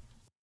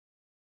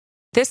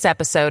 This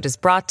episode is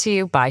brought to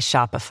you by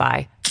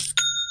Shopify.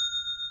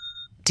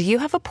 Do you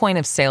have a point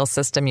of sale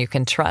system you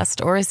can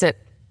trust, or is it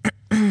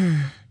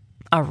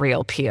a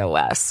real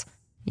POS?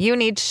 You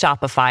need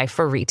Shopify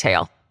for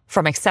retail.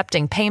 From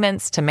accepting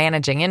payments to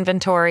managing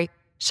inventory,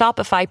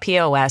 Shopify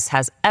POS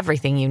has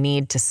everything you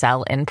need to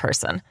sell in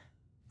person.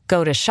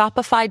 Go to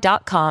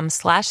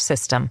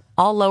shopify.com/system,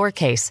 all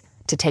lowercase,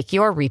 to take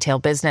your retail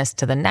business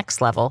to the next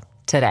level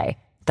today.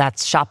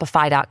 That's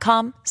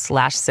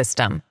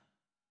shopify.com/system.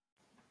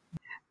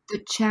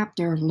 The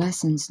chapter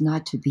Lessons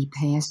Not to Be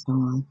Passed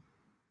On,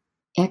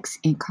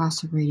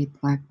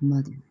 Ex-Incarcerated Black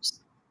Mothers.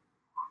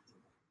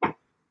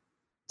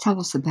 Tell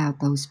us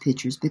about those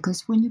pictures,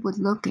 because when you would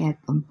look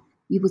at them,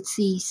 you would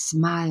see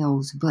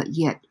smiles, but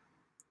yet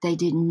they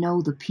didn't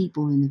know the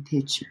people in the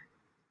picture.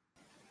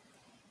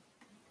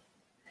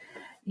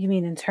 You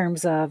mean in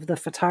terms of the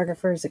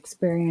photographer's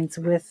experience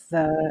with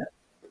the...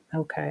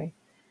 Okay.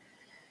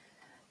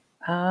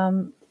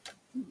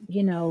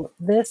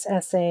 This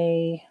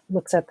essay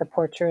looks at the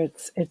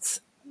portraits. This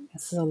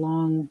is a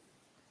long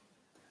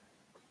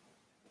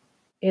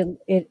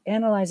It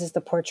analyzes the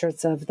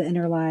portraits of the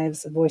inner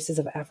lives, voices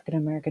of African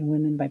American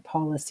women by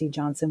Paula C.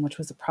 Johnson, which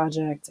was a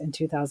project in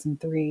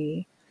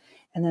 2003.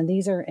 And then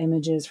these are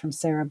images from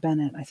Sarah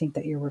Bennett, I think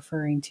that you're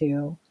referring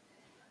to.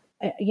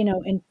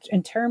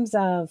 In terms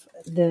of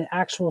the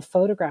actual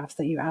photographs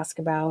that you ask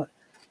about,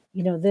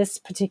 this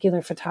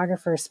particular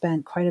photographer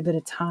spent quite a bit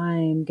of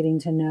time getting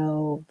to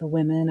know the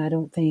women. I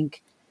don't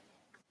think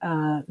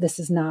this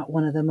is not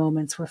one of the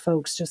moments where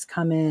folks just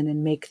come in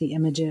and make the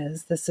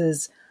images. This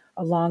is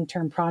a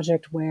long-term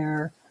project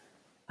where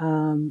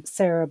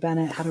Sarah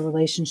Bennett had a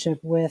relationship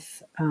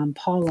with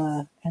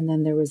Paula, and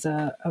then there was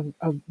a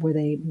where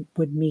they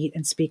would meet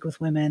and speak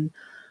with women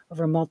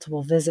over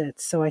multiple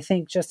visits. So I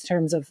think just in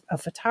terms of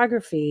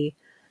photography,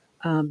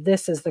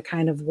 this is the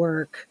kind of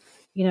work,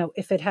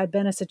 if it had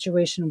been a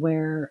situation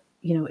where,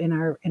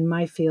 in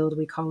my field,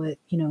 we call it,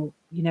 you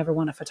never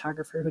want a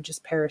photographer who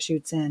just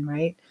parachutes in,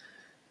 right?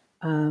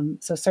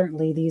 So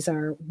certainly these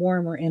are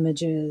warmer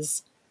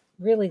images,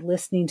 really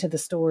listening to the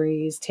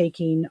stories,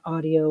 taking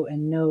audio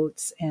and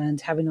notes,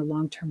 and having a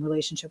long-term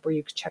relationship where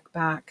you can check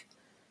back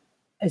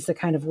is the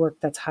kind of work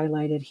that's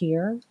highlighted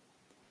here.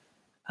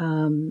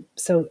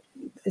 So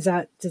does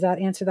that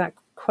answer that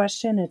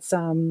question? It's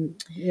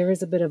there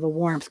is a bit of a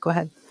warmth. Go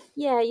ahead.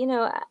 Yeah,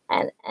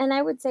 and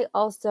I would say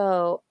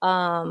also,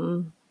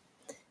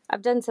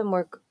 I've done some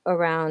work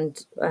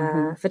around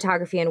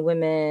photography and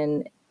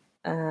women,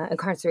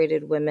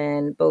 incarcerated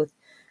women, both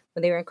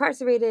when they were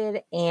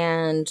incarcerated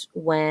and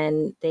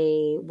when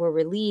they were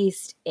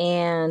released.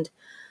 And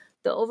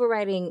the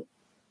overriding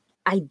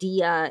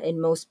idea in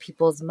most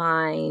people's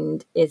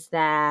mind is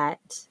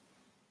that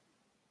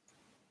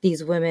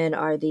these women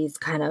are these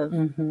kind of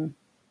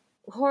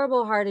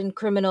horrible, hardened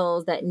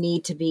criminals that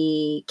need to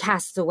be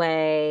cast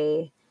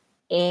away.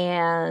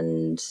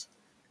 And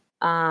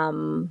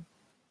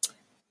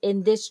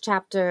in this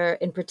chapter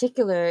in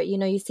particular,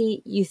 you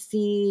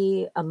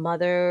see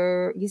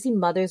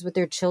mothers with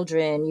their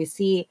children, you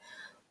see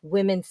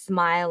women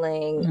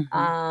smiling.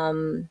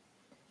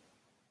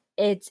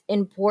 It's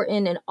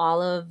important in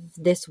all of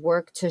this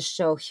work to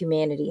show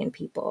humanity in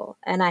people.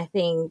 And I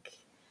think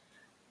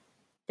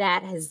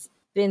that has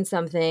been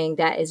something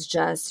that is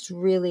just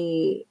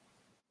really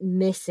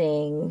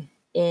missing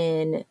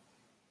in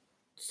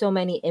so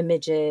many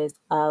images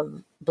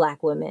of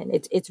Black women.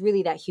 It's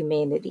really that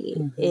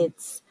humanity.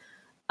 It's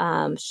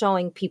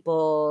showing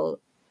people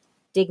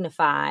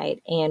dignified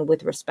and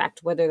with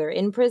respect, whether they're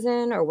in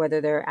prison or whether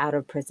they're out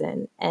of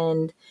prison.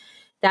 And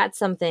that's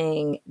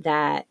something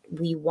that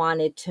we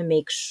wanted to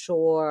make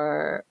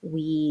sure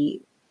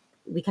we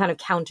kind of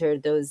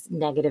countered those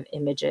negative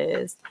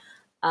images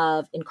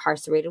of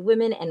incarcerated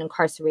women and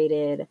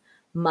incarcerated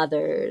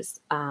mothers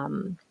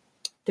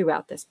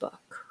throughout this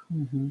book.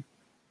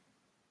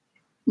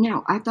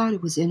 Now, I thought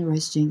it was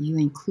interesting you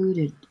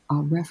included a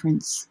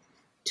reference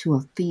to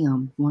a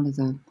film, one of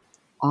the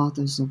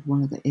authors of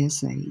one of the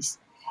essays.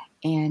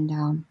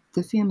 And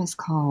the film is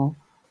called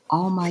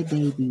All My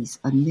Babies,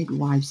 A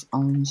Midwife's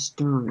Own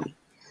Story.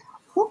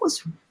 What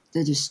was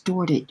the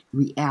distorted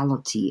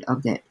reality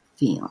of that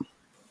film?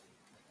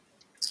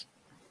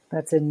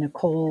 That's in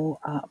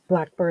Nicole,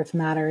 Black Birth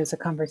Matters, a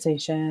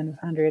conversation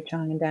with Andrea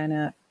Chung and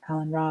Diana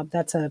Allen Robb.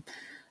 That's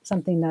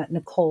something that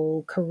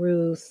Nicole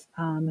Carruth,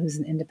 who's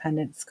an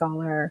independent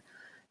scholar,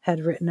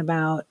 had written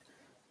about.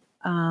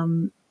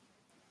 I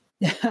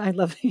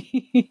love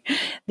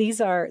these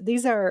are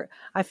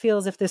I feel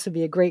as if this would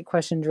be a great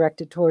question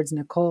directed towards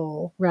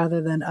Nicole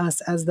rather than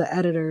us as the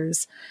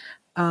editors.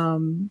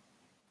 That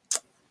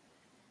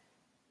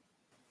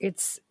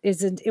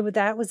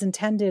was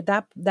intended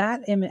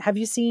that image.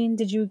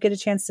 Did you get a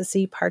chance to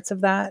see parts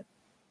of that?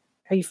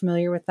 Are you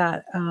familiar with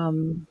that?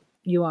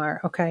 You are.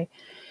 Okay.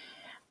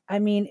 I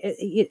mean,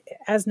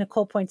 as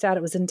Nicole points out,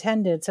 it was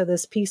intended. So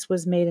this piece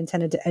was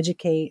intended to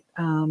educate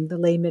the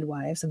lay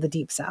midwives of the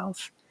Deep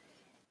South.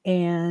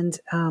 And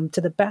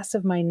to the best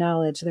of my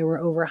knowledge, there were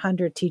over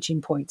 100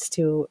 teaching points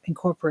to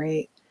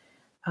incorporate.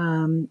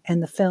 And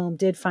the film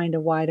did find a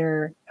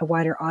wider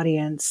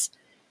audience.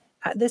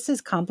 This is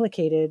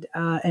complicated.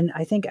 And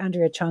I think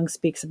Andrea Chung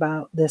speaks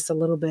about this a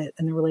little bit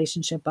in the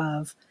relationship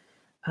of,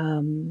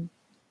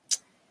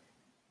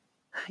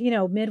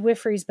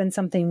 midwifery has been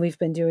something we've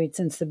been doing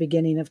since the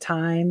beginning of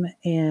time.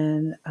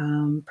 And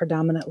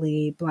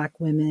predominantly Black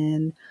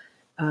women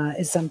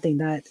is something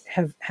that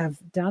have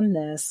done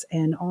this.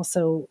 And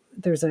also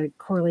there's a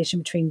correlation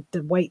between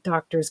the white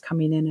doctors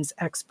coming in as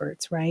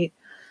experts, right?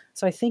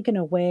 So I think in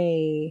a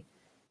way,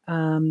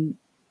 I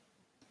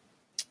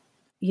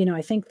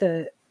think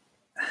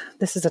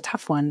this is a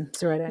tough one,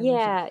 Zoraida.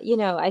 Yeah,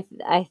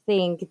 I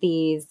think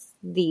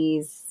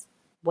these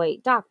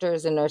white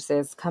doctors and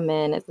nurses come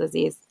in, as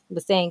Lizzie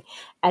was saying,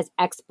 as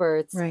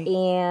experts. Right.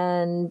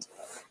 And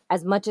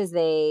as much as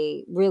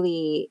they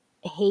really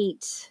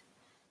hate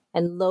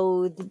and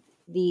loathe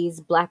these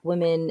Black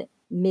women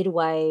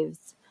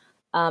midwives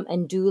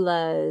and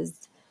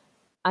doulas,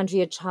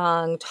 Andrea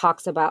Chung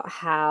talks about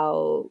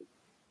how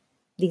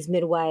these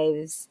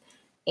midwives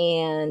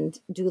and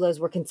doulas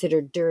were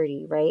considered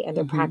dirty, right? And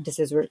their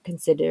practices were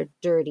considered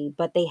dirty,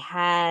 but they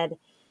had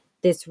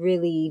this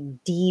really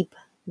deep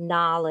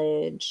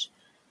knowledge,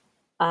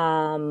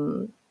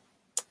 and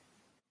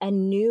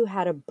knew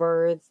how to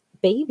birth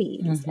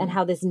babies, and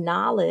how this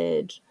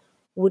knowledge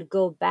would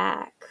go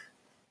back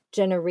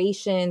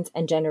generations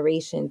and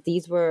generations.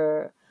 These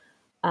were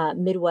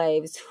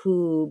midwives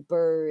who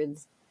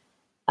birthed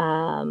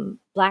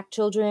Black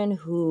children,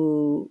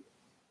 who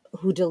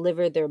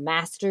delivered their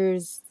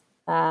masters'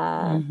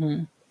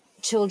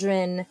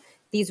 children.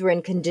 These were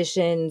in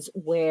conditions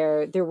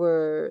where there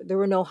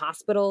were no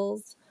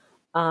hospitals,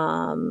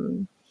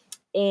 and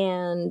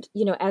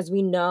as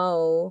we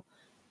know,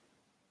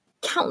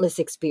 countless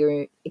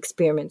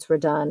experiments were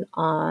done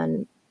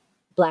on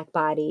Black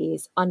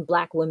bodies, on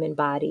Black women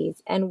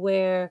bodies, and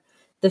where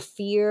the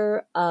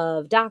fear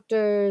of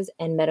doctors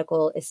and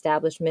medical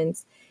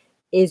establishments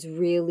is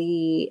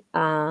really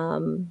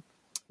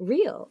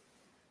real.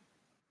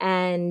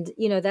 And,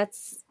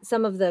 that's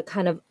some of the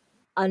kind of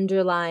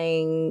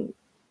underlying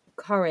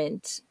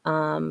current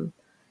to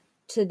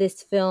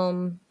this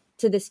film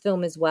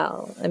as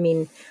well. I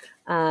mean,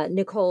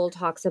 Nicole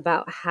talks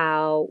about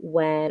how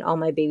when All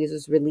My Babies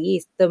was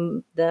released,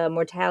 the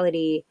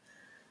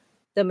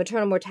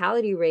maternal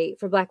mortality rate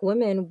for Black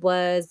women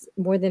was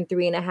more than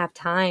 3.5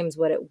 times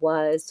what it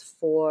was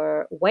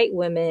for white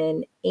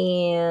women.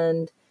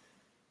 And,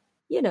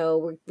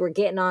 we're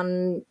getting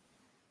on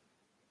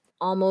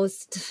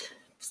almost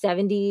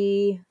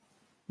 70,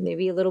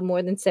 maybe a little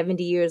more than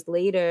 70 years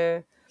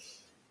later.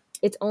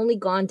 It's only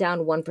gone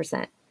down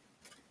 1%.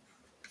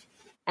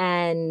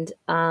 And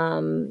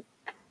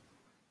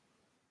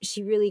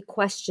she really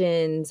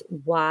questions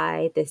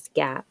why this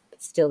gap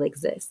still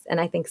exists. And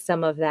I think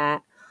some of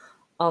that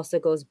also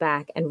goes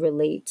back and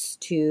relates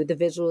to the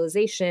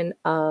visualization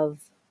of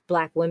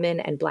Black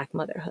women and Black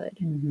motherhood.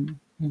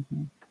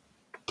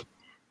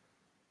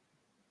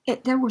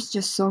 There was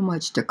just so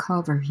much to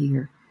cover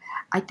here.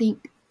 I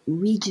think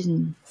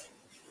regions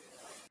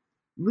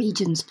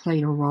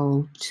played a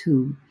role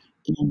too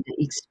in the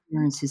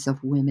experiences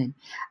of women.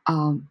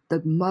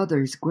 The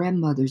mothers,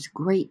 grandmothers,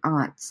 great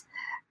aunts,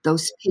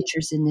 those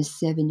pictures in the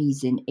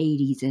 70s and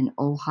 80s in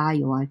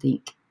Ohio, I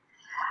think.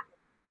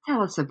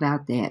 Tell us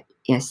about that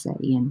essay.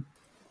 And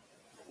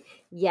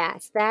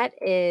yes, that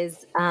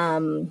is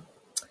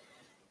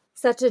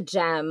such a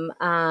gem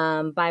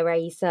by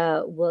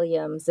Raissa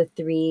Williams, The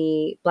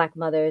Three Black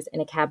Mothers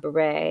in a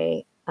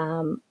Cabaret.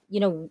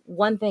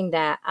 One thing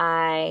that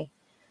I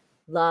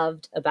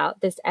loved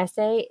about this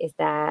essay is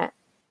that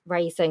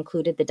Raissa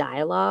included the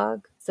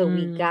dialogue. So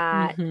we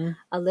got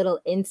a little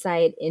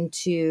insight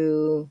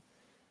into,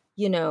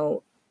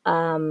 a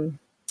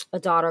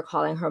daughter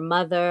calling her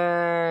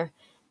mother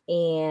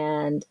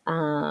and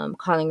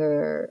calling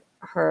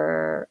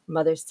her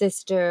mother's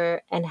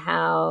sister, and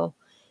how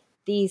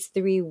these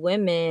three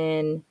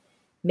women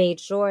made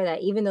sure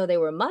that even though they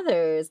were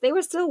mothers, they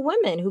were still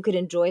women who could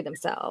enjoy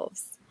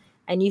themselves.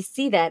 And you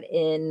see that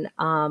in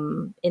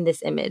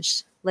this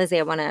image. Leslie,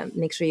 I want to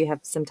make sure you have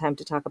some time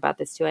to talk about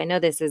this too. I know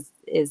this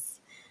is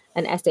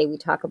an essay we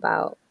talk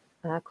about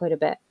quite a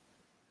bit.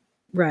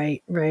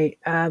 Right.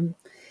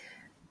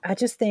 I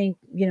just think,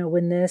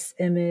 when this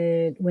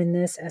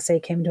essay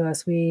came to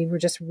us, we were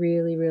just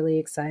really, really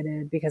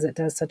excited because it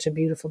does such a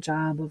beautiful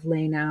job of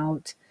laying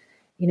out,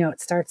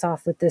 it starts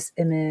off with this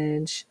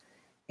image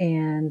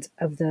and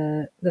of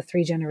the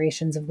three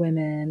generations of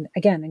women,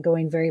 again, and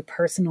going very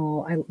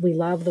personal. We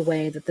love the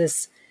way that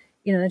this,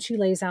 that she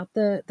lays out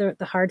the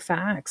hard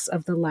facts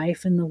of the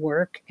life and the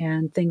work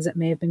and things that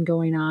may have been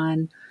going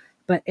on.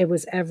 But it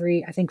was I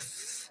think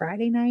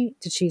Friday night,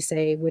 did she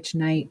say which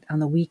night on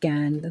the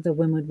weekend that the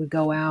women would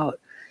go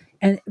out?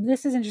 And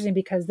this is interesting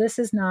because this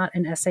is not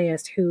an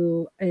essayist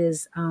who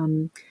is,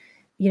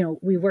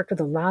 we worked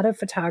with a lot of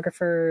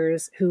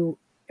photographers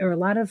or a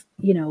lot of,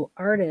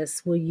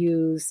 artists will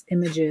use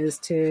images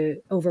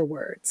over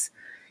words.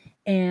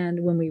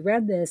 And when we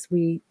read this,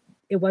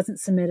 it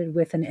wasn't submitted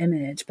with an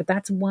image, but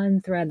that's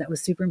one thread that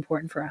was super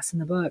important for us in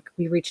the book.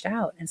 We reached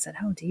out and said,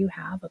 "Oh, do you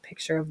have a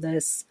picture of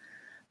this?"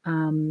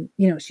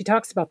 She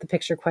talks about the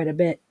picture quite a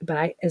bit,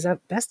 but as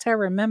best I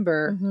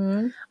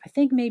remember, I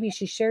think maybe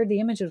she shared the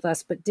image with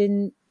us, but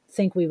didn't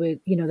think we would,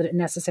 that it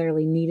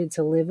necessarily needed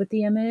to live with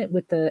the image,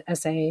 with the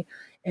essay.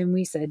 And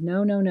we said,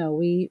 no,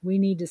 we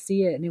need to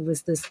see it. And it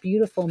was this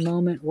beautiful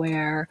moment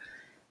where,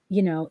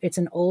 it's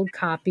an old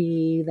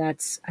copy I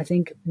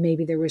think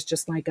maybe there was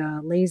just like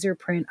a laser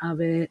print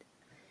of it.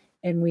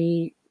 And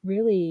we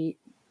really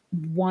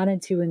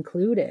wanted to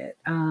include it.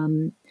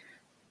 And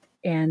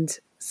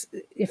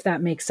if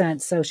that makes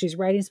sense. So she's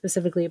writing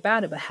specifically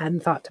about it, but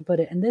hadn't thought to put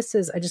it. And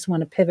I just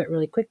want to pivot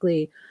really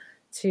quickly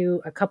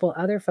to a couple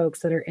other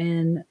folks that are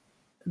in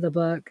the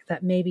book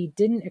that maybe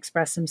didn't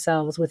express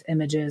themselves with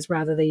images,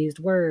 rather they used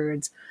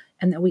words,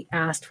 and that we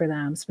asked for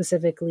them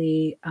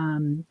specifically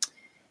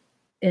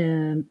in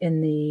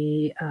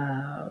the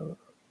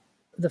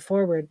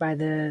foreword by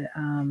the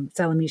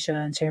Salamisha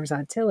and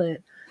Scheherazade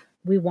Tillet.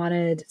 We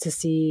wanted to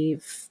see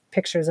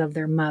pictures of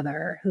their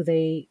mother, who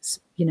they,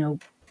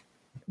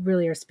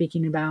 really are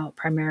speaking about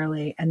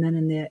primarily. And then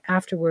in the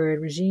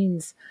afterword,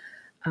 Regine's,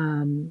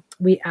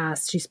 we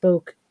asked,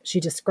 she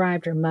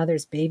described her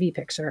mother's baby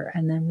picture.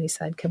 And then we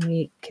said, can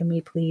we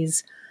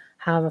please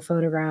have a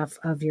photograph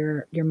of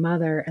your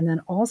mother? And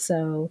then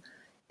also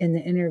in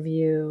the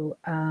interview,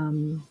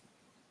 in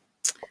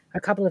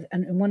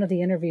one of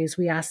the interviews,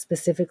 we asked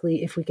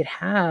specifically if we could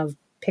have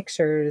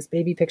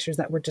baby pictures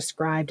that were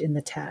described in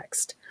the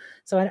text.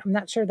 So I'm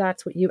not sure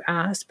that's what you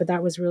asked, but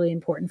that was really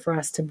important for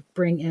us to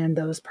bring in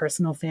those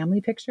personal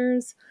family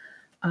pictures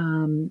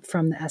from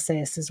the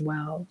essayist as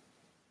well.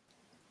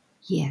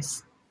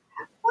 Yes.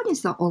 What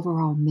is the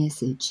overall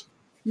message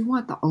you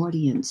want the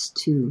audience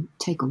to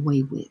take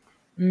away with?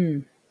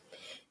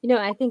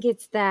 I think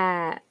it's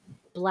that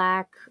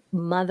Black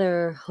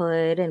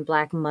motherhood and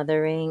Black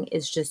mothering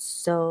is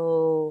just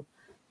so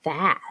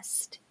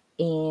vast,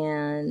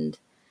 and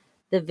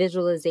the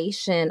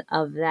visualization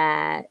of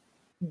that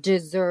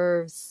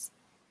deserves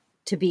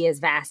to be as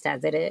vast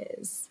as it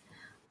is.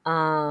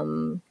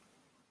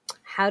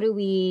 How do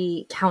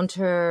we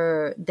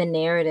counter the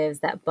narratives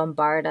that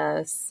bombard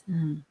us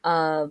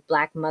of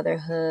Black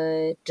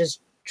motherhood,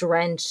 just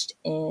drenched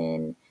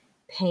in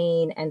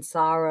pain and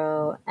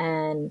sorrow?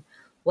 And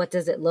what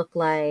does it look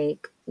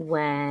like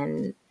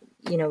when,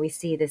 we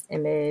see this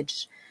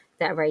image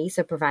that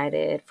Raisa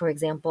provided, for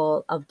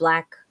example, of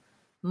Black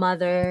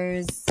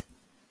mothers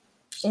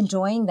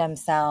enjoying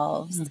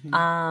themselves?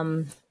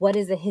 What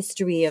is the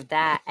history of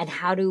that? And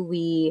how do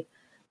we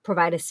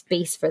provide a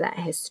space for that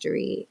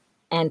history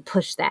and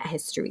push that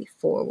history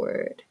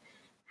forward?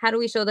 How do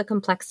we show the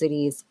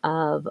complexities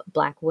of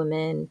Black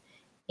women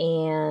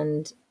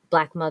and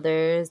Black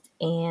mothers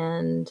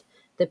and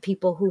the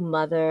people who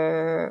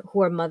are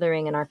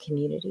mothering in our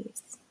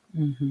communities?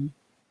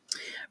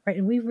 Right.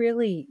 And we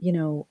really,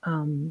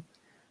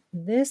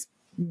 this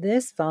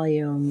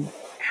volume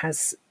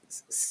has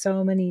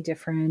so many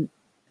different,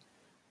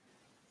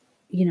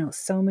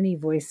 so many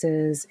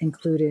voices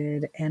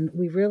included. And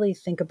we really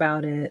think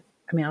about it.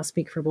 I mean, I'll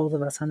speak for both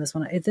of us on this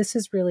one. This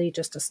is really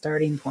just a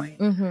starting point.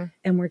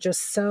 And we're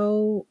just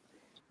so,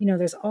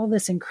 there's all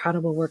this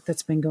incredible work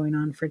that's been going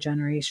on for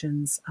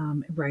generations,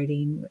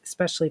 writing,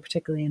 especially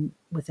particularly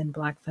within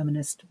Black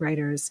feminist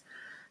writers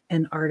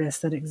and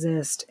artists that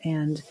exist.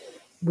 And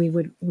we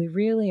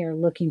really are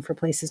looking for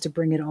places to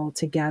bring it all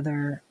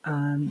together,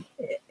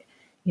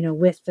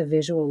 with the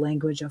visual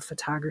language of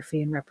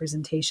photography and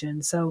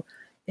representation. So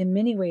in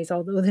many ways,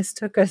 although this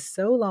took us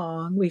so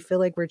long, we feel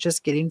like we're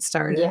just getting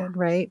started,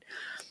 right?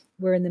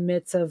 We're in the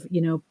midst of,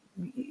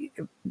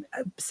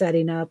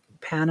 setting up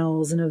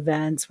panels and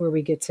events where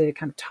we get to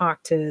kind of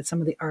talk to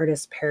some of the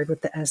artists paired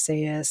with the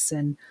essayists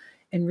and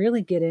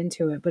really get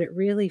into it. But it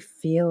really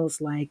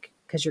feels like,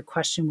 because your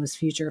question was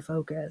future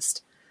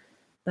focused,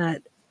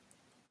 that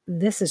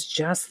this is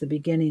just the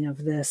beginning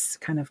of this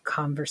kind of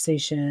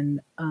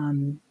conversation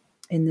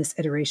in this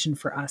iteration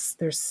for us.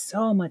 There's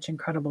so much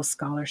incredible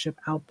scholarship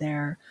out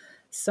there,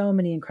 so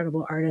many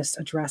incredible artists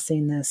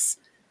addressing this,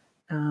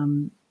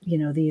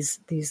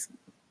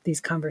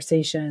 these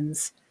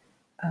conversations.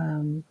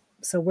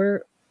 So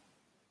we're,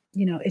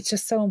 it's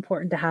just so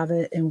important to have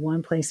it in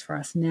one place for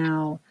us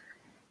now.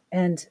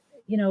 And,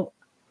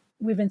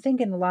 we've been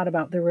thinking a lot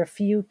about, there were a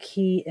few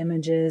key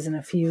images and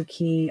a few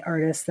key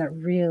artists that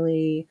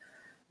really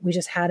we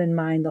just had in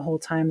mind the whole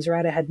time.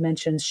 Zaretta had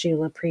mentioned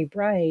Sheila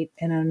Pre-Bright,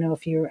 and I don't know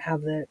if you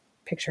have the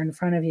picture in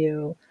front of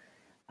you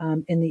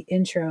in the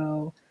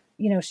intro.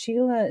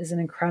 Sheila is an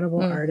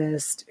incredible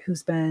artist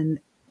who's been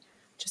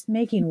just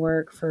making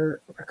work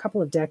for a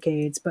couple of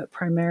decades, but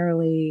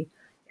primarily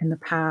in the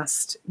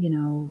past,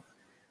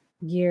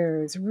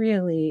 years,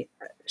 really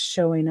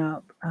showing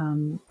up,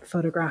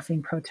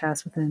 photographing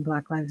protests within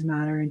Black Lives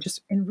Matter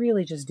and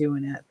really just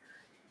doing it.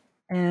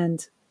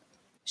 And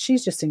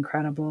she's just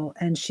incredible.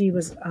 And she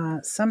was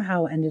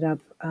somehow ended up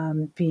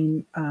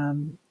being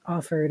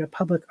offered a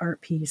public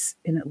art piece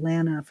in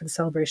Atlanta for the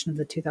celebration of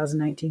the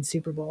 2019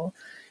 Super Bowl.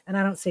 And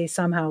I don't say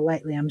somehow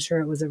lightly. I'm sure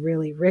it was a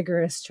really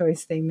rigorous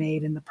choice they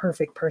made and the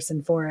perfect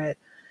person for it.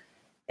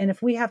 And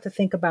if we have to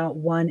think about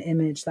one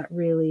image that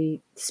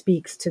really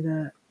speaks to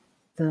the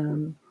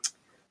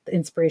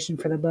inspiration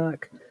for the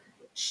book,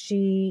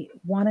 she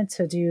wanted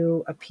to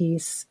do a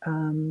piece.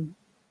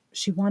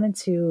 She wanted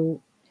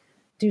to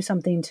do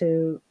something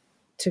to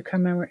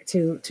commemorate,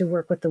 to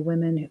work with the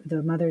women,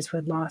 the mothers who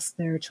had lost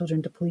their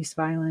children to police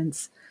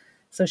violence.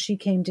 So she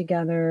came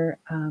together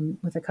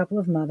with a couple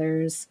of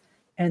mothers,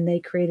 and they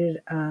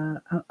created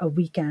a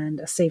weekend,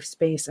 a safe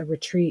space, a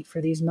retreat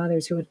for these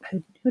mothers who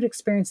had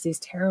experienced these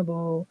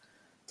terrible,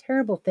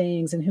 terrible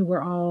things, and who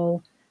were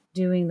all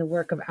doing the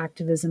work of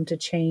activism to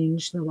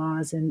change the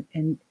laws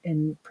and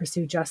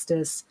pursue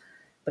justice.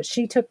 But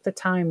she took the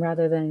time,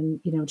 rather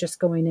than, just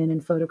going in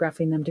and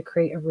photographing them, to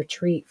create a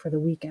retreat for the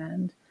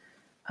weekend,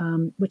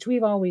 which we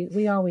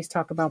always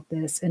talk about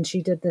this. And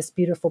she did this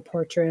beautiful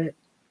portrait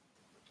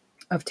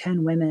of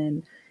 10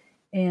 women,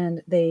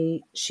 and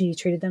she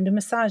treated them to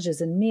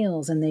massages and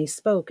meals, and they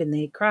spoke and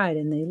they cried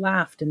and they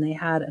laughed and they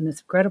had an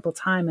incredible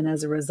time. And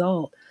as a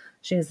result,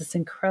 She has this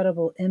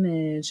incredible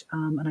image,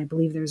 and I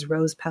believe there's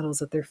rose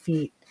petals at their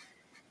feet.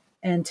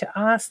 And to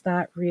us,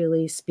 that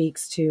really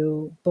speaks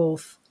to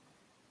both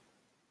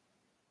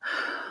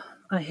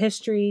a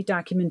history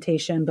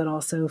documentation, but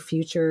also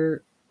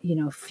future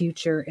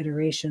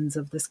iterations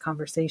of this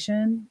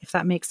conversation, if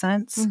that makes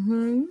sense.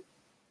 Mm-hmm.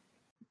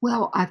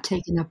 Well, I've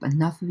taken up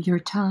enough of your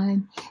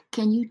time.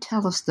 Can you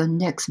tell us the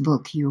next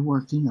book you're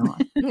working on?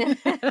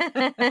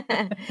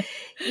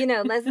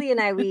 Leslie and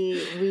I,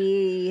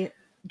 we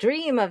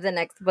dream of the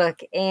next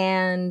book,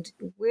 and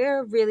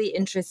we're really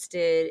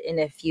interested in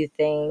a few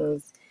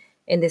things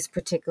in this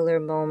particular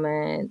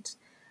moment.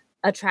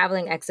 A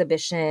traveling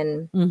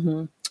exhibition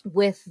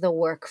with the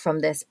work from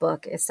this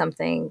book is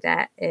something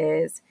that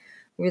is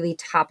really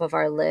top of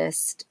our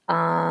list.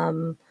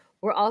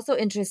 We're also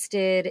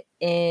interested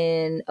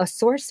in a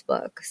source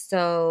book.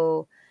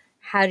 So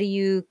how do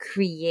you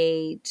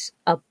create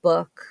a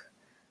book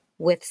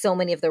with so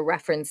many of the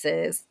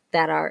references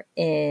that are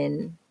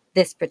in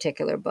this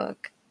particular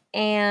book?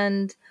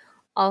 And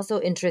also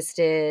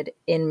interested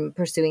in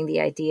pursuing the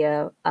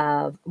idea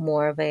of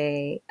more of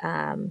a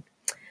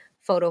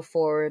photo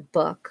forward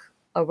book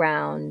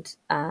around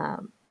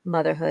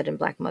motherhood and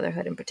Black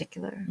motherhood in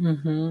particular.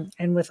 Mm-hmm.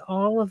 And with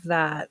all of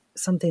that,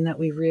 something that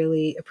we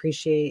really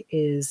appreciate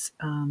is,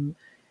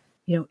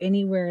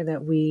 anywhere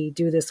that we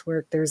do this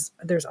work, there's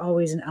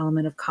always an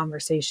element of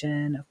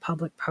conversation, of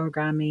public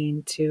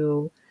programming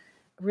to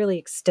really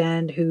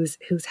extend who's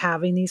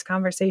having these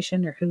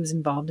conversation or who's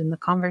involved in the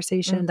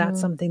conversation. Mm-hmm. That's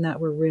something that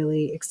we're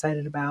really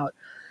excited about.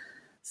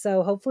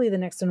 So hopefully the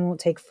next one won't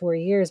take 4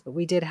 years, but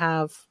we did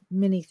have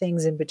many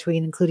things in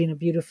between, including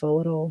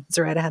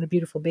Zaretta had a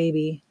beautiful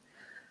baby.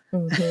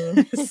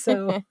 Mm-hmm.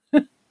 So,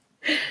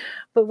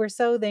 but we're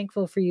so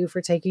thankful for you for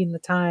taking the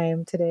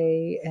time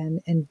today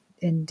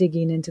and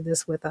digging into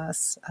this with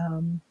us.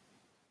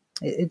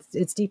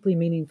 It's deeply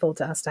meaningful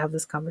to us to have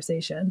this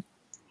conversation.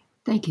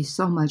 Thank you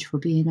so much for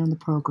being on the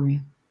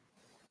program.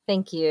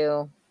 Thank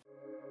you.